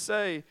trying to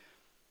say.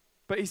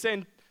 But he's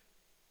saying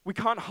we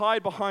can't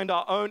hide behind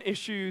our own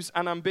issues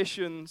and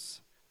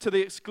ambitions to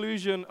the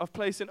exclusion of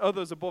placing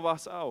others above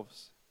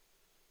ourselves.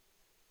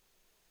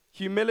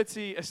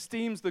 Humility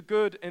esteems the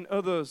good in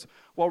others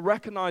while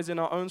recognizing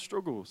our own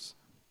struggles.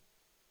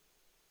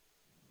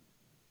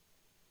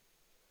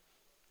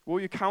 Will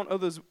you count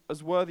others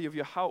as worthy of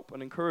your help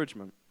and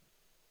encouragement?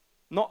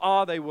 Not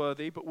are they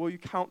worthy, but will you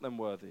count them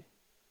worthy?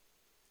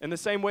 In the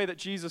same way that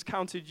Jesus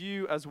counted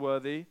you as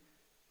worthy,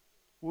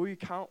 will you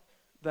count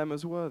them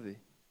as worthy?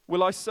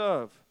 Will I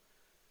serve?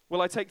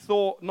 Will I take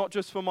thought not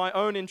just for my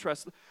own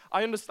interest?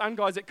 I understand,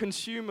 guys, it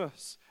consumes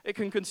us. It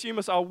can consume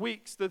us, our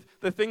weeks, the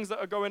things that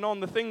are going on,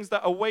 the things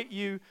that await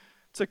you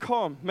to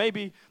come.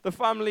 Maybe the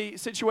family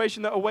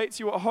situation that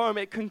awaits you at home,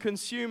 it can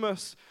consume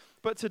us.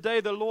 But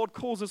today the Lord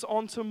calls us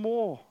on to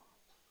more.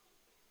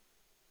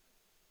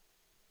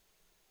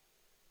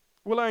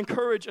 Will I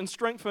encourage and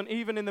strengthen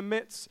even in the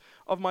midst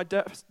of my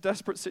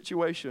desperate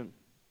situation?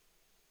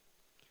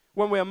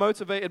 When we are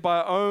motivated by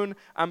our own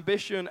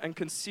ambition and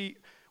conceit,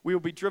 we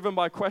will be driven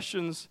by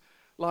questions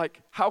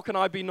like, how can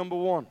I be number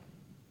one?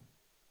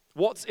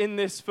 What's in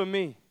this for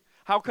me?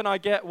 How can I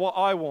get what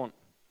I want?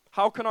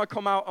 How can I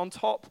come out on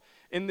top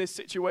in this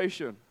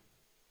situation?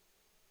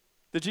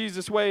 The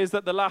Jesus way is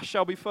that the last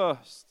shall be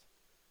first,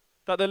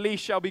 that the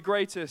least shall be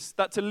greatest,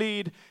 that to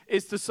lead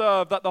is to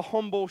serve, that the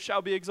humble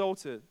shall be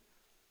exalted.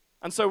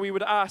 And so we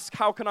would ask,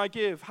 how can I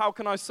give? How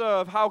can I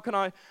serve? How can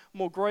I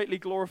more greatly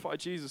glorify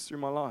Jesus through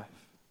my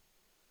life?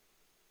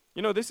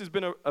 You know, this has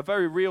been a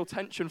very real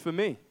tension for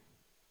me.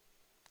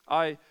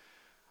 At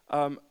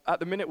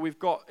the minute, we've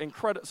got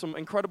some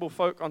incredible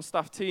folk on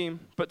staff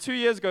team, but 2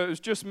 years ago, it was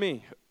just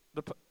me.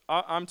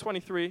 I'm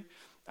 23,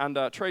 and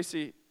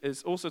Tracy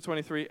is also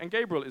 23, and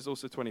Gabriel is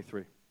also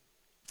 23.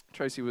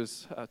 Tracy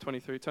was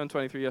 23, turned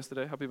 23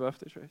 yesterday. Happy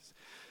birthday, Trace.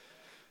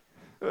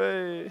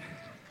 Hey.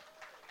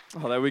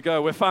 Oh, there we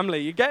go. We're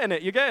family. You're getting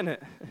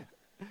it.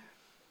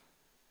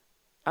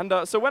 And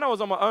so when I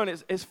was on my own,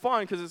 it's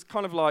fine because it's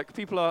kind of like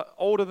people are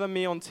older than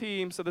me on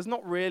team, so there's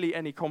not really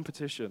any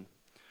competition.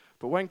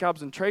 But when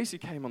Gabs and Tracy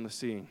came on the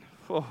scene,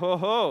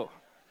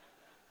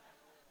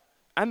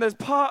 and there's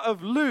part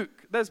of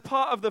Luke, there's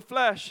part of the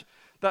flesh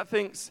that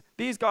thinks,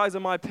 these guys are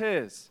my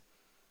peers.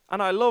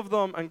 And I love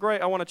them, and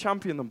great, I want to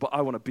champion them, but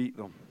I want to beat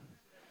them.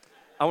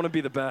 I want to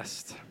be the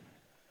best.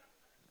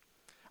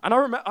 And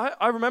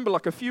I remember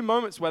like a few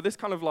moments where this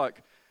kind of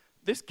like,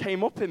 this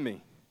came up in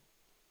me.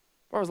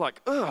 Where I was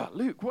like, ugh,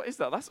 Luke, what is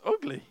that? That's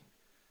ugly.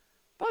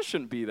 That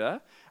shouldn't be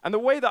there. And the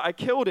way that I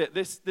killed it,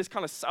 this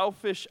kind of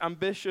selfish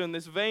ambition,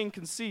 this vain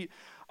conceit,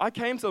 I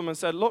came to them and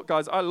said, look,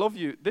 guys, I love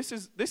you. This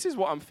is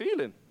what I'm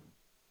feeling.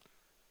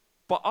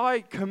 But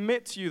I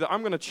commit to you that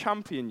I'm going to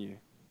champion you,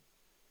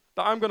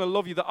 that I'm going to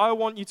love you, that I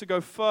want you to go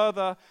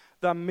further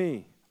than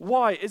me.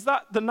 Why? Is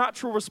that the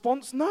natural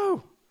response?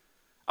 No.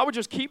 I would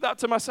just keep that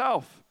to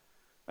myself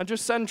and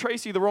just send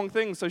Tracy the wrong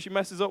thing so she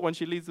messes up when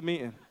she leads the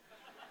meeting.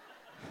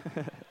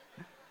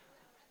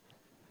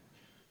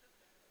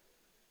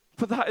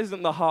 But that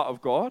isn't the heart of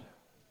God.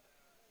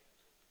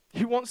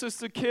 He wants us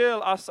to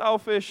kill our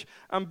selfish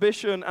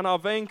ambition and our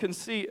vain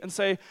conceit and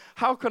say,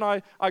 how can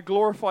I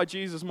glorify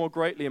Jesus more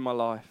greatly in my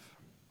life?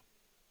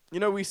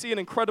 You know, we see an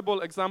incredible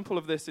example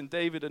of this in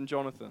David and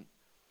Jonathan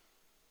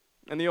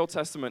in the Old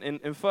Testament.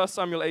 In 1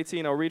 Samuel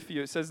 18, I'll read for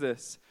you, it says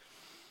this.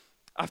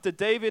 After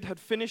David had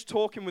finished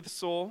talking with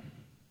Saul,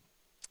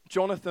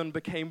 Jonathan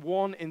became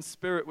one in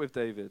spirit with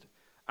David,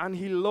 and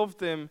he loved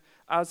him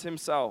as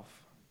himself.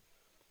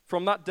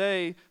 From that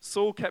day,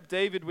 Saul kept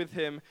David with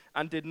him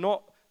and did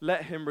not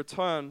let him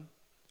return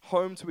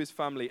home to his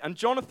family. And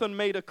Jonathan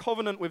made a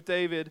covenant with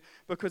David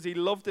because he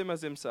loved him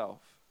as himself.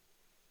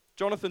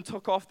 Jonathan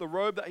took off the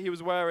robe that he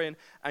was wearing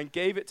and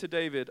gave it to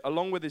David,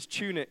 along with his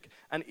tunic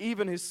and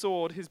even his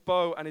sword, his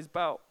bow, and his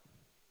belt.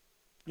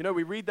 You know,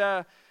 we read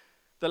there,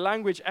 the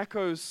language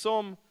echoes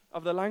some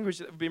of the language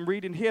that we've been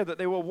reading here, that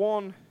they were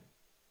one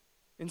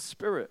in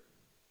spirit.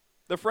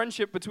 The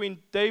friendship between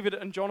David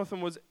and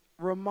Jonathan was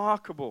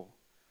remarkable.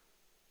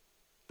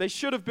 They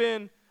should have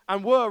been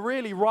and were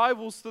really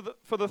rivals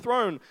for the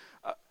throne.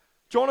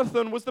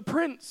 Jonathan was the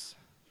prince.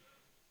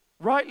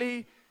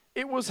 Rightly,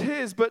 it was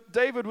his, but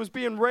David was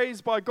being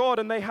raised by God,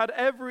 and they had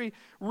every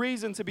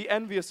reason to be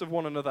envious of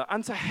one another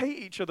and to hate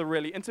each other,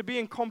 really, and to be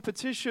in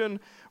competition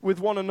with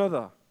one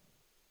another.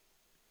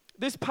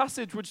 This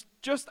passage was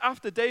just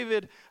after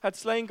David had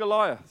slain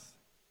Goliath.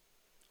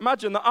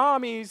 Imagine the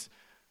armies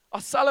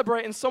are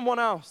celebrating someone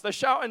else. They're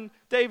shouting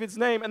David's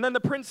name, and then the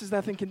prince is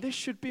there thinking, this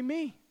should be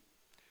me.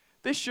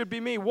 This should be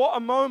me. What a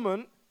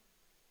moment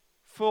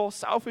for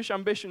selfish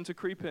ambition to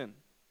creep in.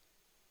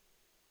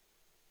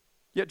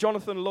 Yet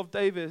Jonathan loved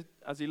David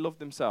as he loved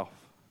himself.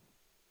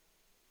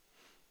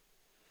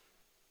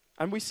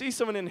 And we see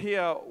something in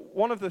here.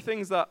 One of the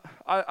things that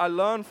I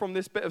learned from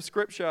this bit of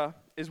scripture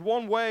is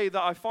one way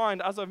that I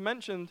find, as I've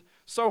mentioned,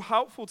 so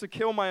helpful to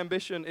kill my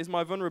ambition is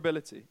my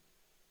vulnerability.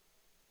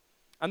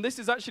 And this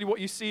is actually what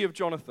you see of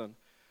Jonathan.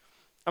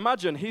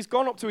 Imagine, he's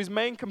gone up to his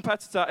main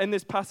competitor in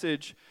this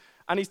passage,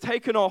 and he's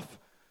taken off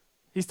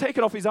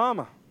his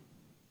armor.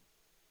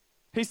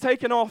 He's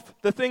taken off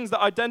the things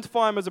that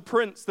identify him as a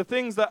prince, the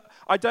things that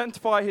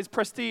identify his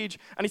prestige,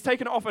 and he's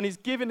taken it off and he's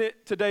given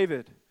it to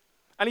David.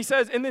 And he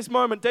says, in this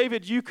moment,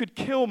 David, you could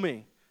kill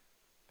me.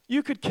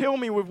 You could kill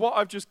me with what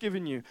I've just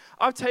given you.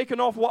 I've taken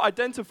off what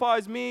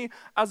identifies me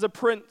as a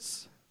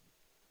prince,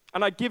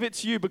 and I give it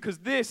to you because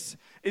this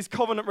is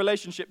covenant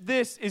relationship.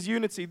 This is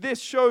unity. This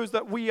shows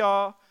that we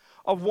are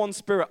of one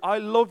spirit. I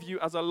love you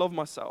as I love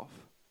myself.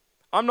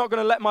 I'm not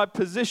going to let my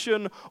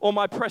position or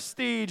my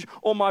prestige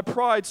or my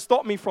pride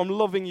stop me from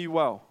loving you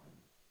well.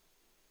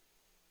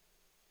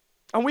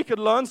 And we could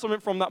learn something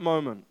from that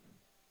moment.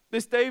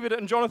 This David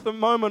and Jonathan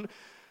moment.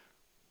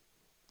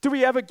 Do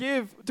we ever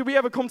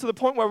come to the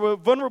point where we're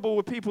vulnerable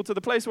with people to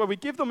the place where we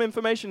give them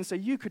information and say,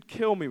 you could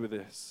kill me with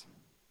this?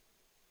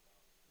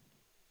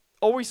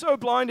 Or are we so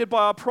blinded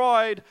by our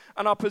pride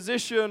and our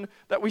position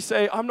that we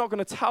say, I'm not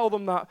going to tell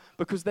them that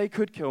because they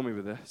could kill me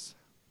with this?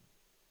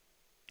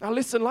 Now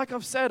listen, like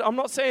I've said, I'm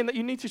not saying that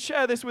you need to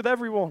share this with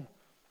everyone.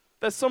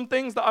 There's some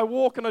things that I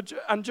walk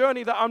and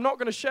journey that I'm not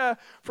going to share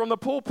from the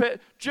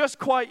pulpit just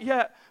quite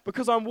yet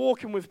because I'm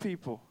walking with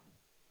people.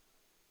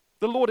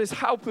 The Lord is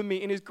helping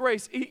me in His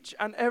grace each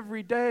and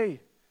every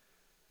day.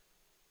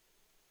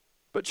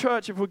 But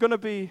church, if we're going to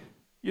be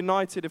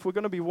united, if we're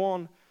going to be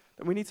one,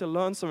 then we need to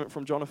learn something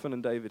from Jonathan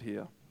and David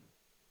here.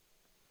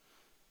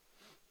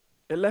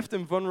 It left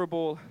him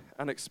vulnerable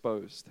and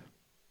exposed.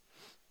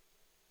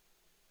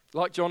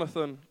 Like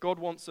Jonathan, God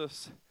wants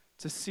us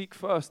to seek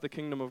first the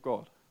kingdom of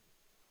God,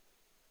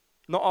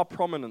 not our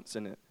prominence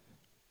in it.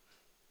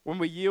 When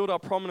we yield our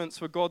prominence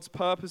for God's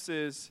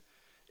purposes,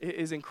 it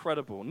is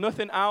incredible.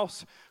 Nothing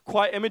else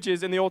quite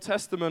images in the Old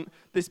Testament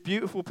this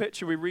beautiful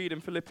picture we read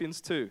in Philippians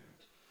 2,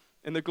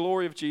 in the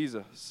glory of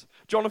Jesus.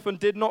 Jonathan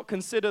did not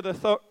consider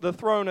the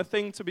throne a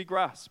thing to be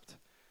grasped,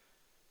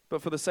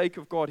 but for the sake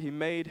of God, he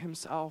made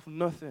himself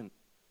nothing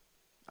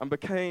and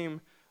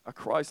became a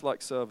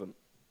Christ-like servant.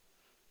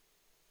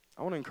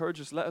 I want to encourage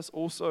us, let us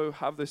also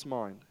have this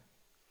mind.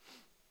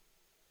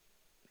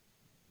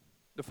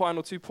 The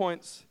final 2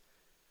 points,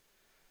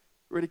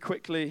 really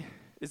quickly,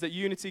 is that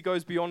unity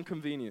goes beyond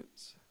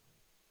convenience.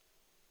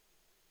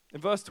 In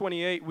verse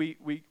 28,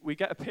 we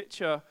get a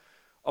picture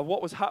of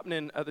what was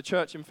happening at the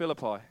church in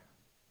Philippi.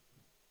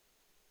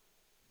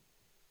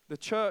 The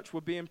church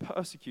were being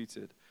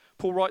persecuted.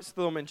 Paul writes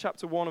to them in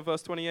chapter 1 of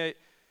verse 28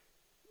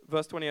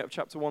 of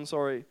chapter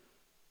 1,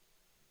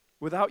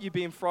 without you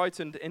being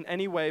frightened in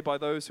any way by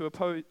those who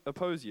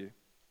oppose you.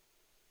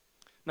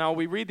 Now,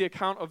 we read the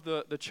account of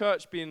the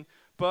church being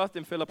birthed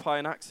in Philippi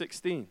in Acts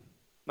 16.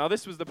 Now,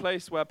 this was the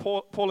place where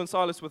Paul and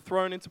Silas were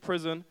thrown into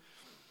prison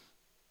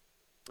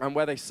and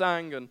where they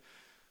sang, and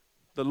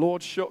the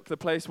Lord shook the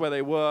place where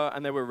they were,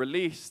 and they were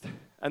released.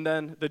 And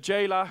then the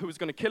jailer who was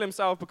going to kill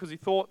himself because he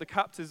thought the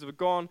captives were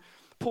gone,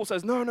 Paul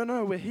says, no,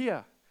 we're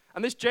here.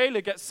 And this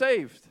jailer gets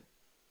saved.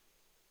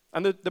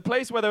 And the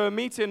place where they were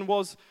meeting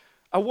was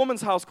a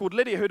woman's house called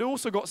Lydia, who had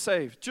also got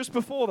saved just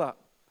before that.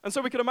 And so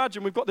we can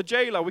imagine, we've got the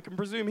jailer, we can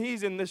presume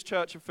he's in this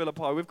church of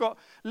Philippi. We've got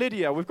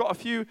Lydia, we've got a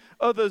few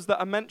others that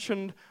are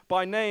mentioned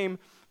by name,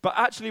 but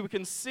actually we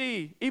can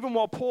see, even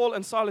while Paul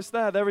and Silas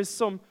there's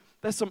some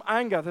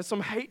anger, there's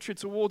some hatred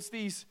towards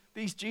these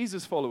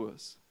Jesus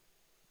followers.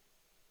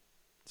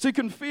 So you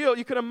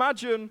can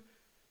imagine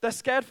they're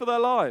scared for their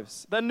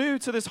lives. They're new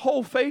to this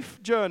whole faith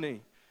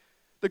journey.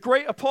 The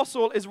great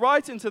apostle is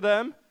writing to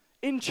them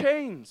in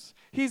chains.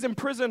 He's in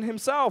prison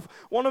himself.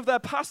 One of their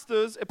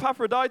pastors,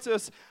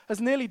 Epaphroditus, has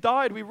nearly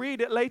died. We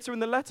read it later in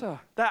the letter.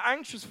 They're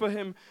anxious for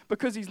him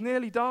because he's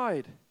nearly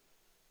died.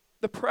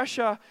 The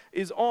pressure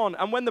is on.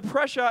 And when the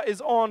pressure is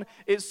on,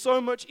 it's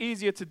so much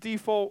easier to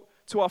default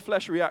to our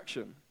flesh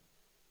reaction.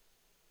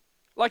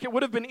 Like it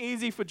would have been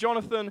easy for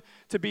Jonathan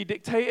to be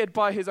dictated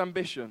by his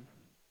ambition.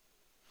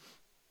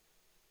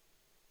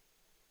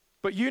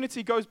 But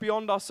unity goes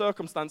beyond our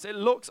circumstance. It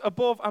looks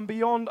above and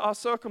beyond our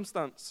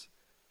circumstance.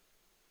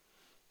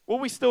 Will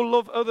we still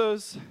love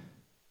others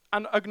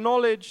and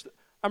acknowledge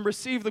and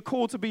receive the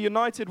call to be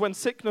united when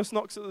sickness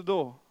knocks at the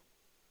door.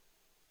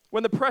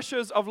 When the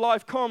pressures of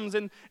life comes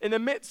in the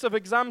midst of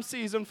exam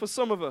season for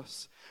some of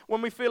us,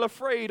 when we feel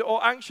afraid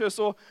or anxious,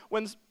 or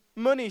when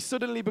money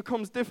suddenly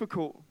becomes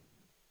difficult.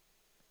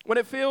 When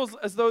it feels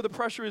as though the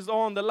pressure is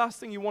on, the last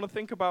thing you want to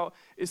think about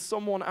is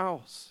someone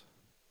else.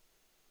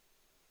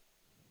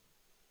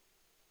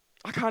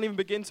 I can't even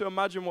begin to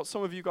imagine what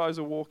some of you guys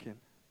are walking.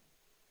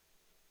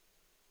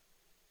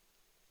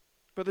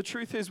 But the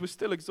truth is, we're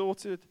still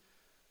exhorted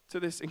to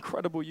this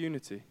incredible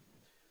unity,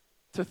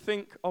 to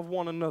think of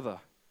one another,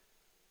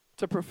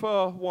 to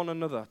prefer one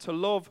another, to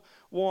love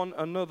one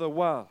another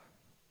well.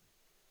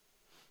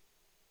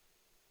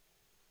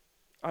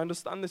 I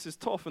understand this is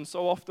tough, and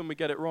so often we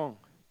get it wrong.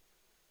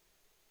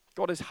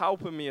 God is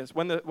helping me as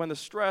when the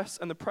stress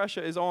and the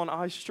pressure is on,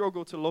 I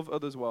struggle to love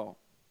others well.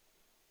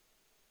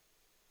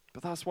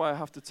 But that's why I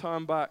have to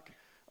turn back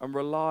and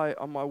rely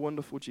on my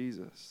wonderful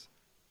Jesus.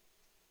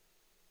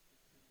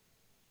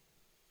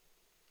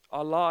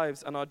 Our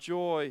lives and our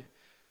joy,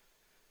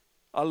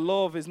 our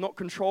love is not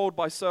controlled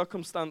by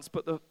circumstance,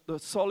 but the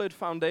solid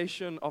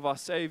foundation of our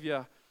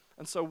Savior.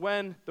 And so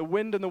when the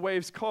wind and the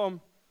waves come,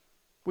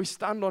 we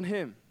stand on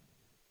Him.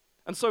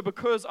 And so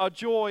because our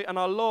joy and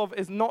our love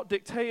is not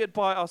dictated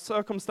by our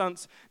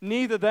circumstance,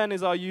 neither then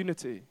is our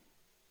unity.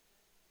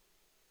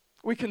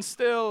 We can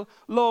still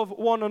love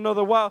one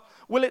another well.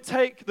 Will it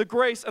take the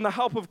grace and the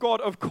help of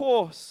God? Of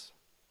course.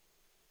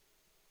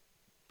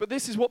 But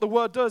this is what the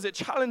Word does. It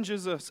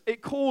challenges us.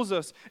 It calls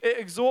us. It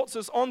exhorts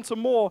us on to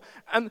more.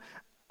 And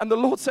the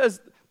Lord says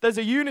there's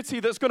a unity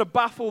that's going to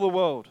baffle the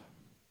world.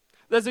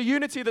 There's a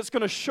unity that's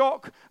going to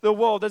shock the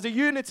world. There's a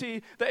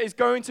unity that is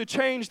going to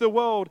change the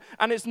world.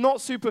 And it's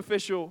not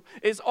superficial.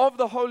 It's of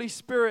the Holy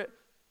Spirit.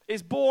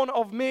 It's born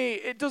of me.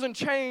 It doesn't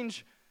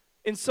change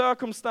in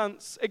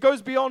circumstance. It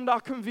goes beyond our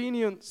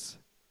convenience.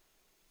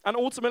 And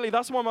ultimately,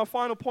 that's why my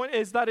final point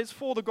is that it's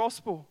for the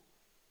gospel.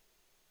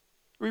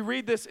 We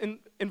read this in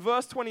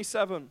verse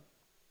 27.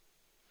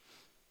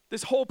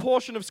 This whole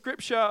portion of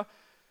Scripture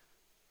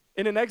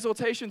in an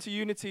exhortation to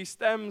unity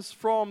stems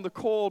from the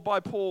call by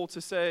Paul to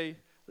say,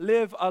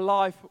 live a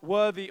life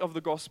worthy of the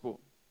gospel.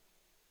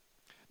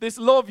 This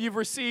love you've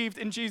received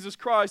in Jesus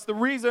Christ, the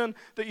reason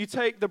that you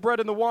take the bread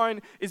and the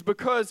wine is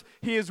because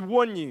He has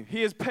won you.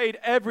 He has paid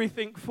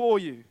everything for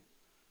you.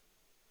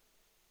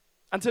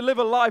 And to live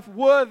a life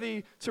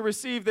worthy to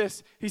receive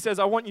this, He says,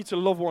 I want you to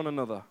love one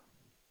another.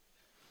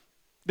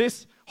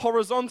 This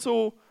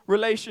horizontal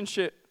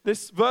relationship,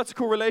 this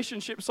vertical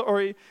relationship,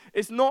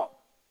 it's not,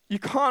 you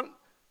can't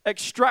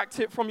extract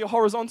it from your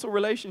horizontal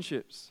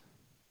relationships.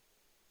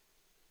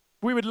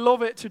 We would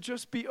love it to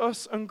just be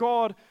us and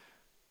God,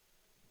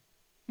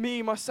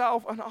 me,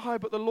 myself, and I,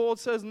 but the Lord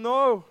says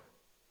no.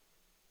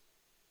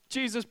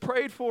 Jesus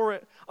prayed for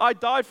it. I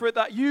died for it,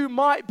 that you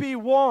might be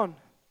one,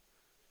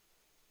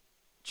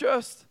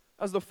 just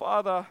as the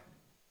Father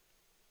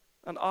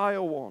and I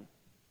are one.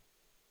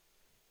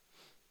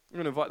 I'm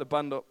going to invite the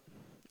band up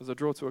as I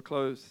draw to a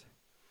close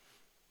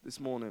this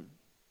morning.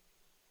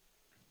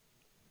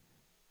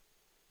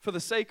 For the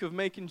sake of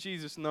making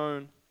Jesus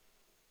known,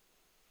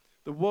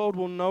 the world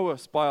will know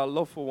us by our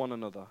love for one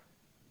another.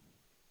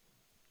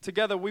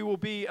 Together we will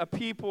be a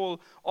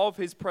people of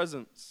His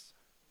presence.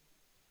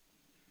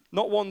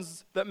 Not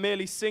ones that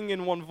merely sing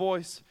in one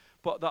voice,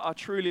 but that are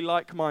truly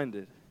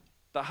like-minded,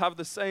 that have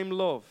the same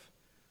love,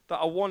 that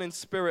are one in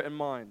spirit and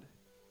mind.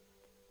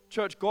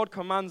 Church, God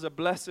commands a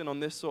blessing on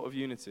this sort of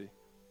unity.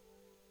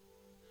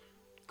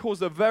 Calls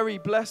the very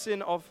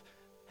blessing of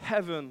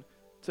heaven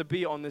to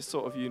be on this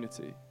sort of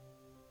unity.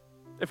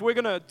 If we're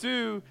going to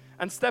do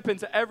and step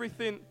into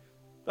everything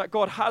that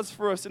God has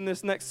for us in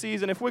this next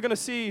season, if we're going to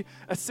see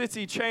a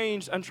city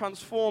changed and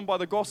transformed by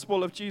the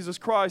gospel of Jesus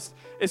Christ,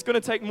 it's going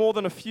to take more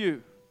than a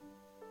few.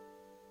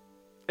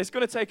 It's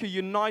going to take a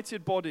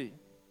united body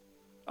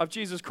of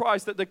Jesus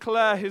Christ that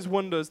declare His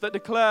wonders, that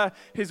declare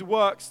His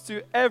works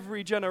to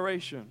every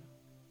generation.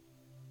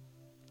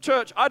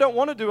 Church, I don't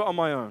want to do it on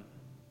my own.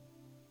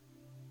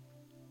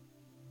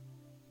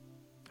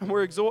 And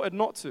we're exhorted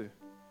not to.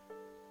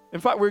 In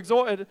fact, we're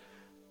exhorted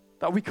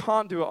that we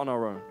can't do it on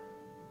our own.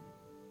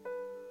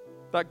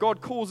 That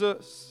God calls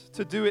us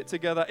to do it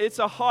together. It's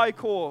a high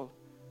call.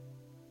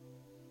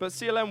 But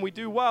CLM, we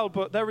do well,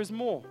 but there is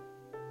more.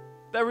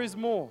 There is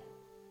more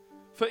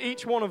for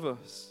each one of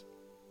us.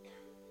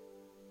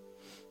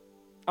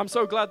 I'm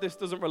so glad this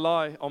doesn't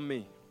rely on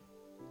me.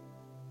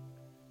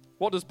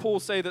 What does Paul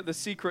say that the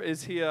secret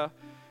is here?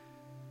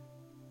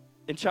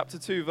 In chapter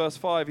 2, verse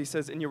 5, he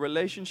says, in your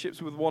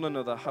relationships with one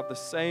another, have the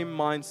same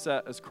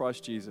mindset as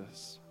Christ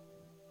Jesus.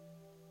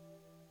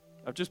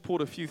 I've just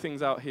pulled a few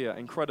things out here.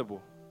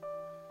 Incredible.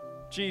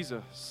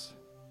 Jesus,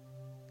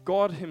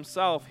 God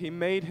Himself, He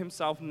made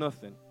Himself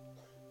nothing,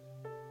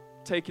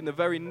 taking the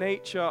very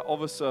nature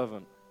of a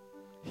servant.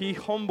 He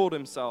humbled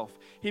Himself.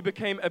 He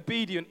became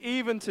obedient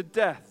even to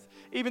death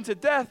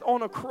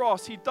on a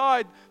cross. He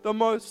died the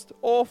most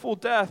awful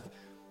death.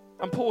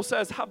 And Paul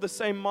says, have the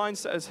same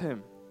mindset as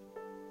Him.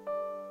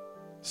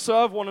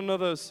 Serve one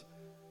another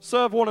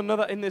Serve one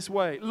another in this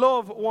way.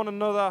 Love one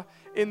another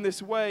in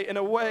this way, in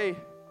a way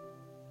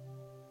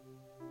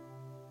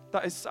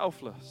that is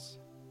selfless,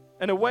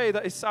 in a way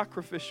that is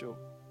sacrificial.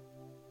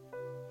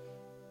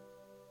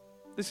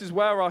 This is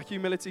where our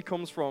humility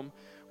comes from.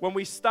 When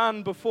we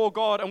stand before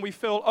God and we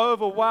feel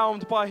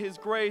overwhelmed by His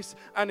grace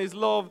and His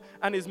love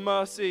and His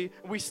mercy,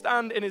 we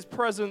stand in His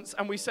presence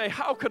and we say,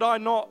 how could I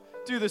not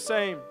do the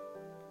same?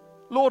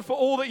 Lord, for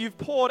all that you've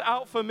poured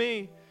out for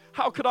me,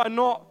 how could I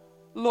not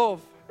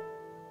love?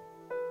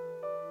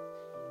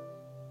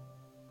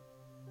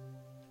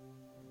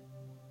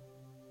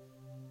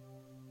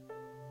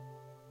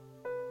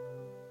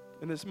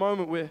 In this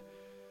moment,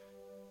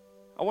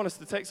 I want us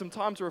to take some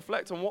time to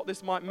reflect on what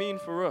this might mean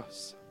for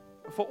us,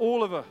 for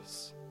all of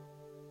us.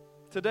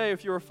 Today,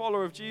 if you're a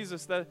follower of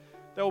Jesus, there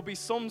will be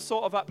some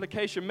sort of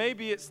application.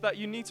 Maybe it's that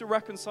you need to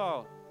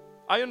reconcile.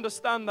 I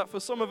understand that for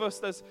some of us,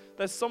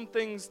 there's some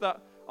things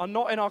that are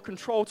not in our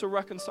control to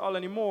reconcile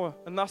anymore,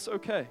 and that's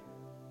okay.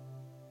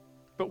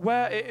 But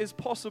where it is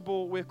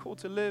possible, we're called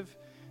to live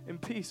in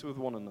peace with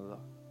one another.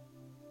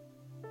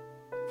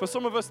 For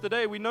some of us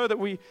today, we know that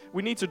we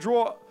need to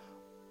draw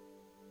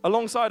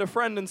alongside a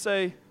friend and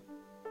say,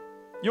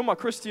 you're my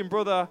Christian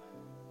brother,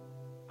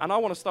 and I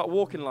want to start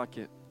walking like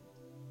it.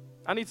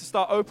 I need to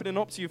start opening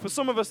up to you. For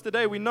some of us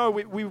today, we know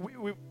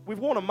we've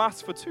worn a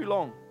mask for too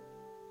long.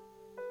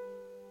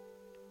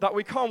 That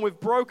we come with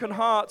broken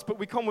hearts, but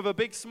we come with a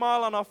big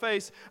smile on our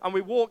face, and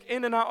we walk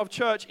in and out of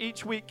church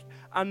each week,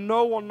 and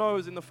no one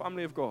knows in the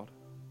family of God.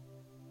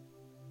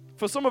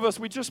 For some of us,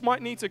 we just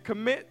might need to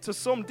commit to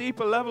some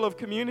deeper level of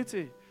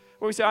community,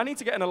 where we say, I need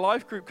to get in a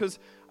life group because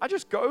I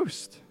just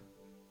ghost.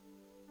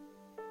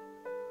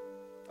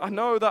 I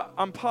know that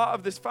I'm part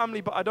of this family,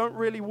 but I don't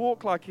really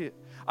walk like it.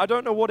 I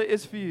don't know what it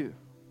is for you.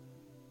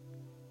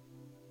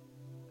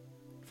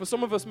 For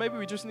some of us, maybe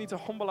we just need to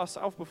humble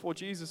ourselves before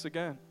Jesus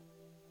again.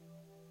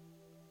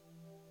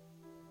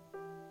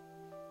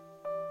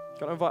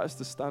 Can I invite us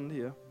to stand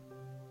here?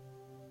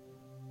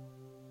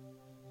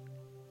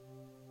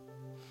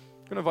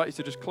 I'm going to invite you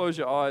to just close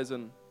your eyes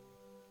and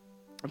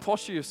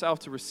posture yourself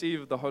to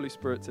receive the Holy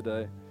Spirit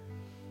today.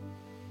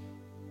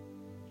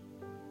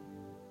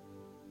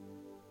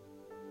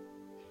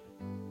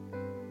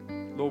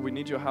 Lord, we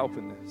need your help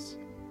in this.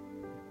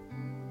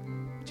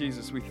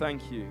 Jesus, we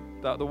thank you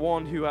that the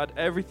one who had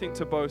everything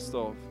to boast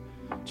of,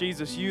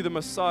 Jesus, you the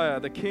Messiah,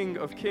 the King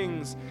of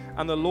Kings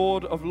and the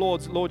Lord of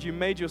Lords, Lord, you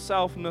made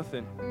yourself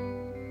nothing.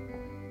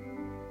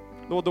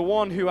 Lord, the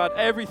one who had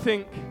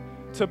everything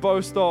to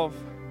boast of,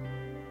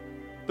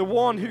 the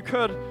one who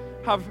could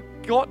have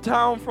got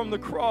down from the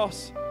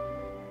cross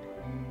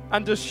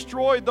and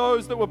destroyed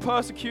those that were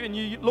persecuting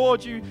you.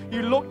 Lord, you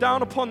looked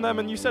down upon them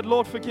and you said,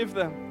 Lord, forgive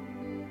them.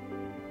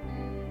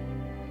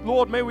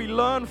 Lord, may we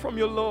learn from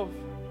your love.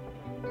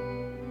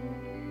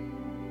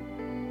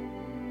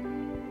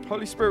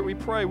 Holy Spirit, we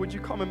pray, would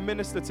you come and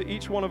minister to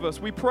each one of us?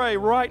 We pray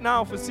right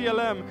now for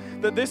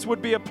CLM that this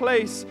would be a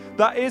place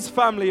that is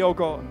family, oh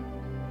God.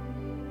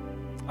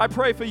 I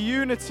pray for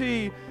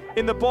unity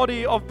in the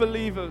body of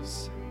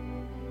believers.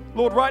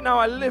 Lord, right now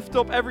I lift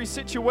up every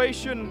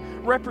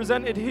situation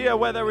represented here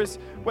where there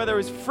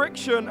is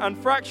friction and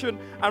fraction,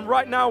 and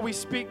right now we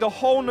speak the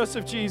wholeness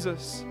of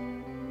Jesus.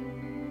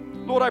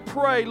 Lord, I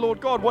pray, Lord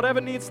God,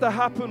 whatever needs to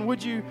happen,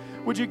 would you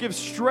give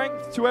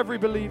strength to every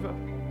believer?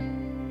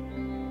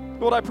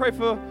 Lord, I pray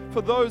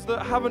for those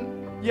that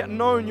haven't yet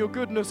known your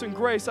goodness and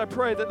grace. I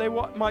pray that they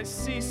might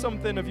see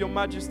something of your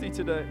majesty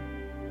today.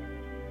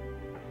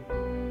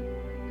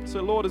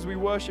 So, Lord, as we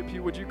worship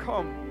you, would you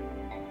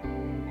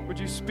come? Would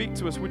you speak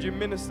to us? Would you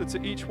minister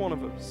to each one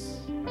of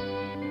us?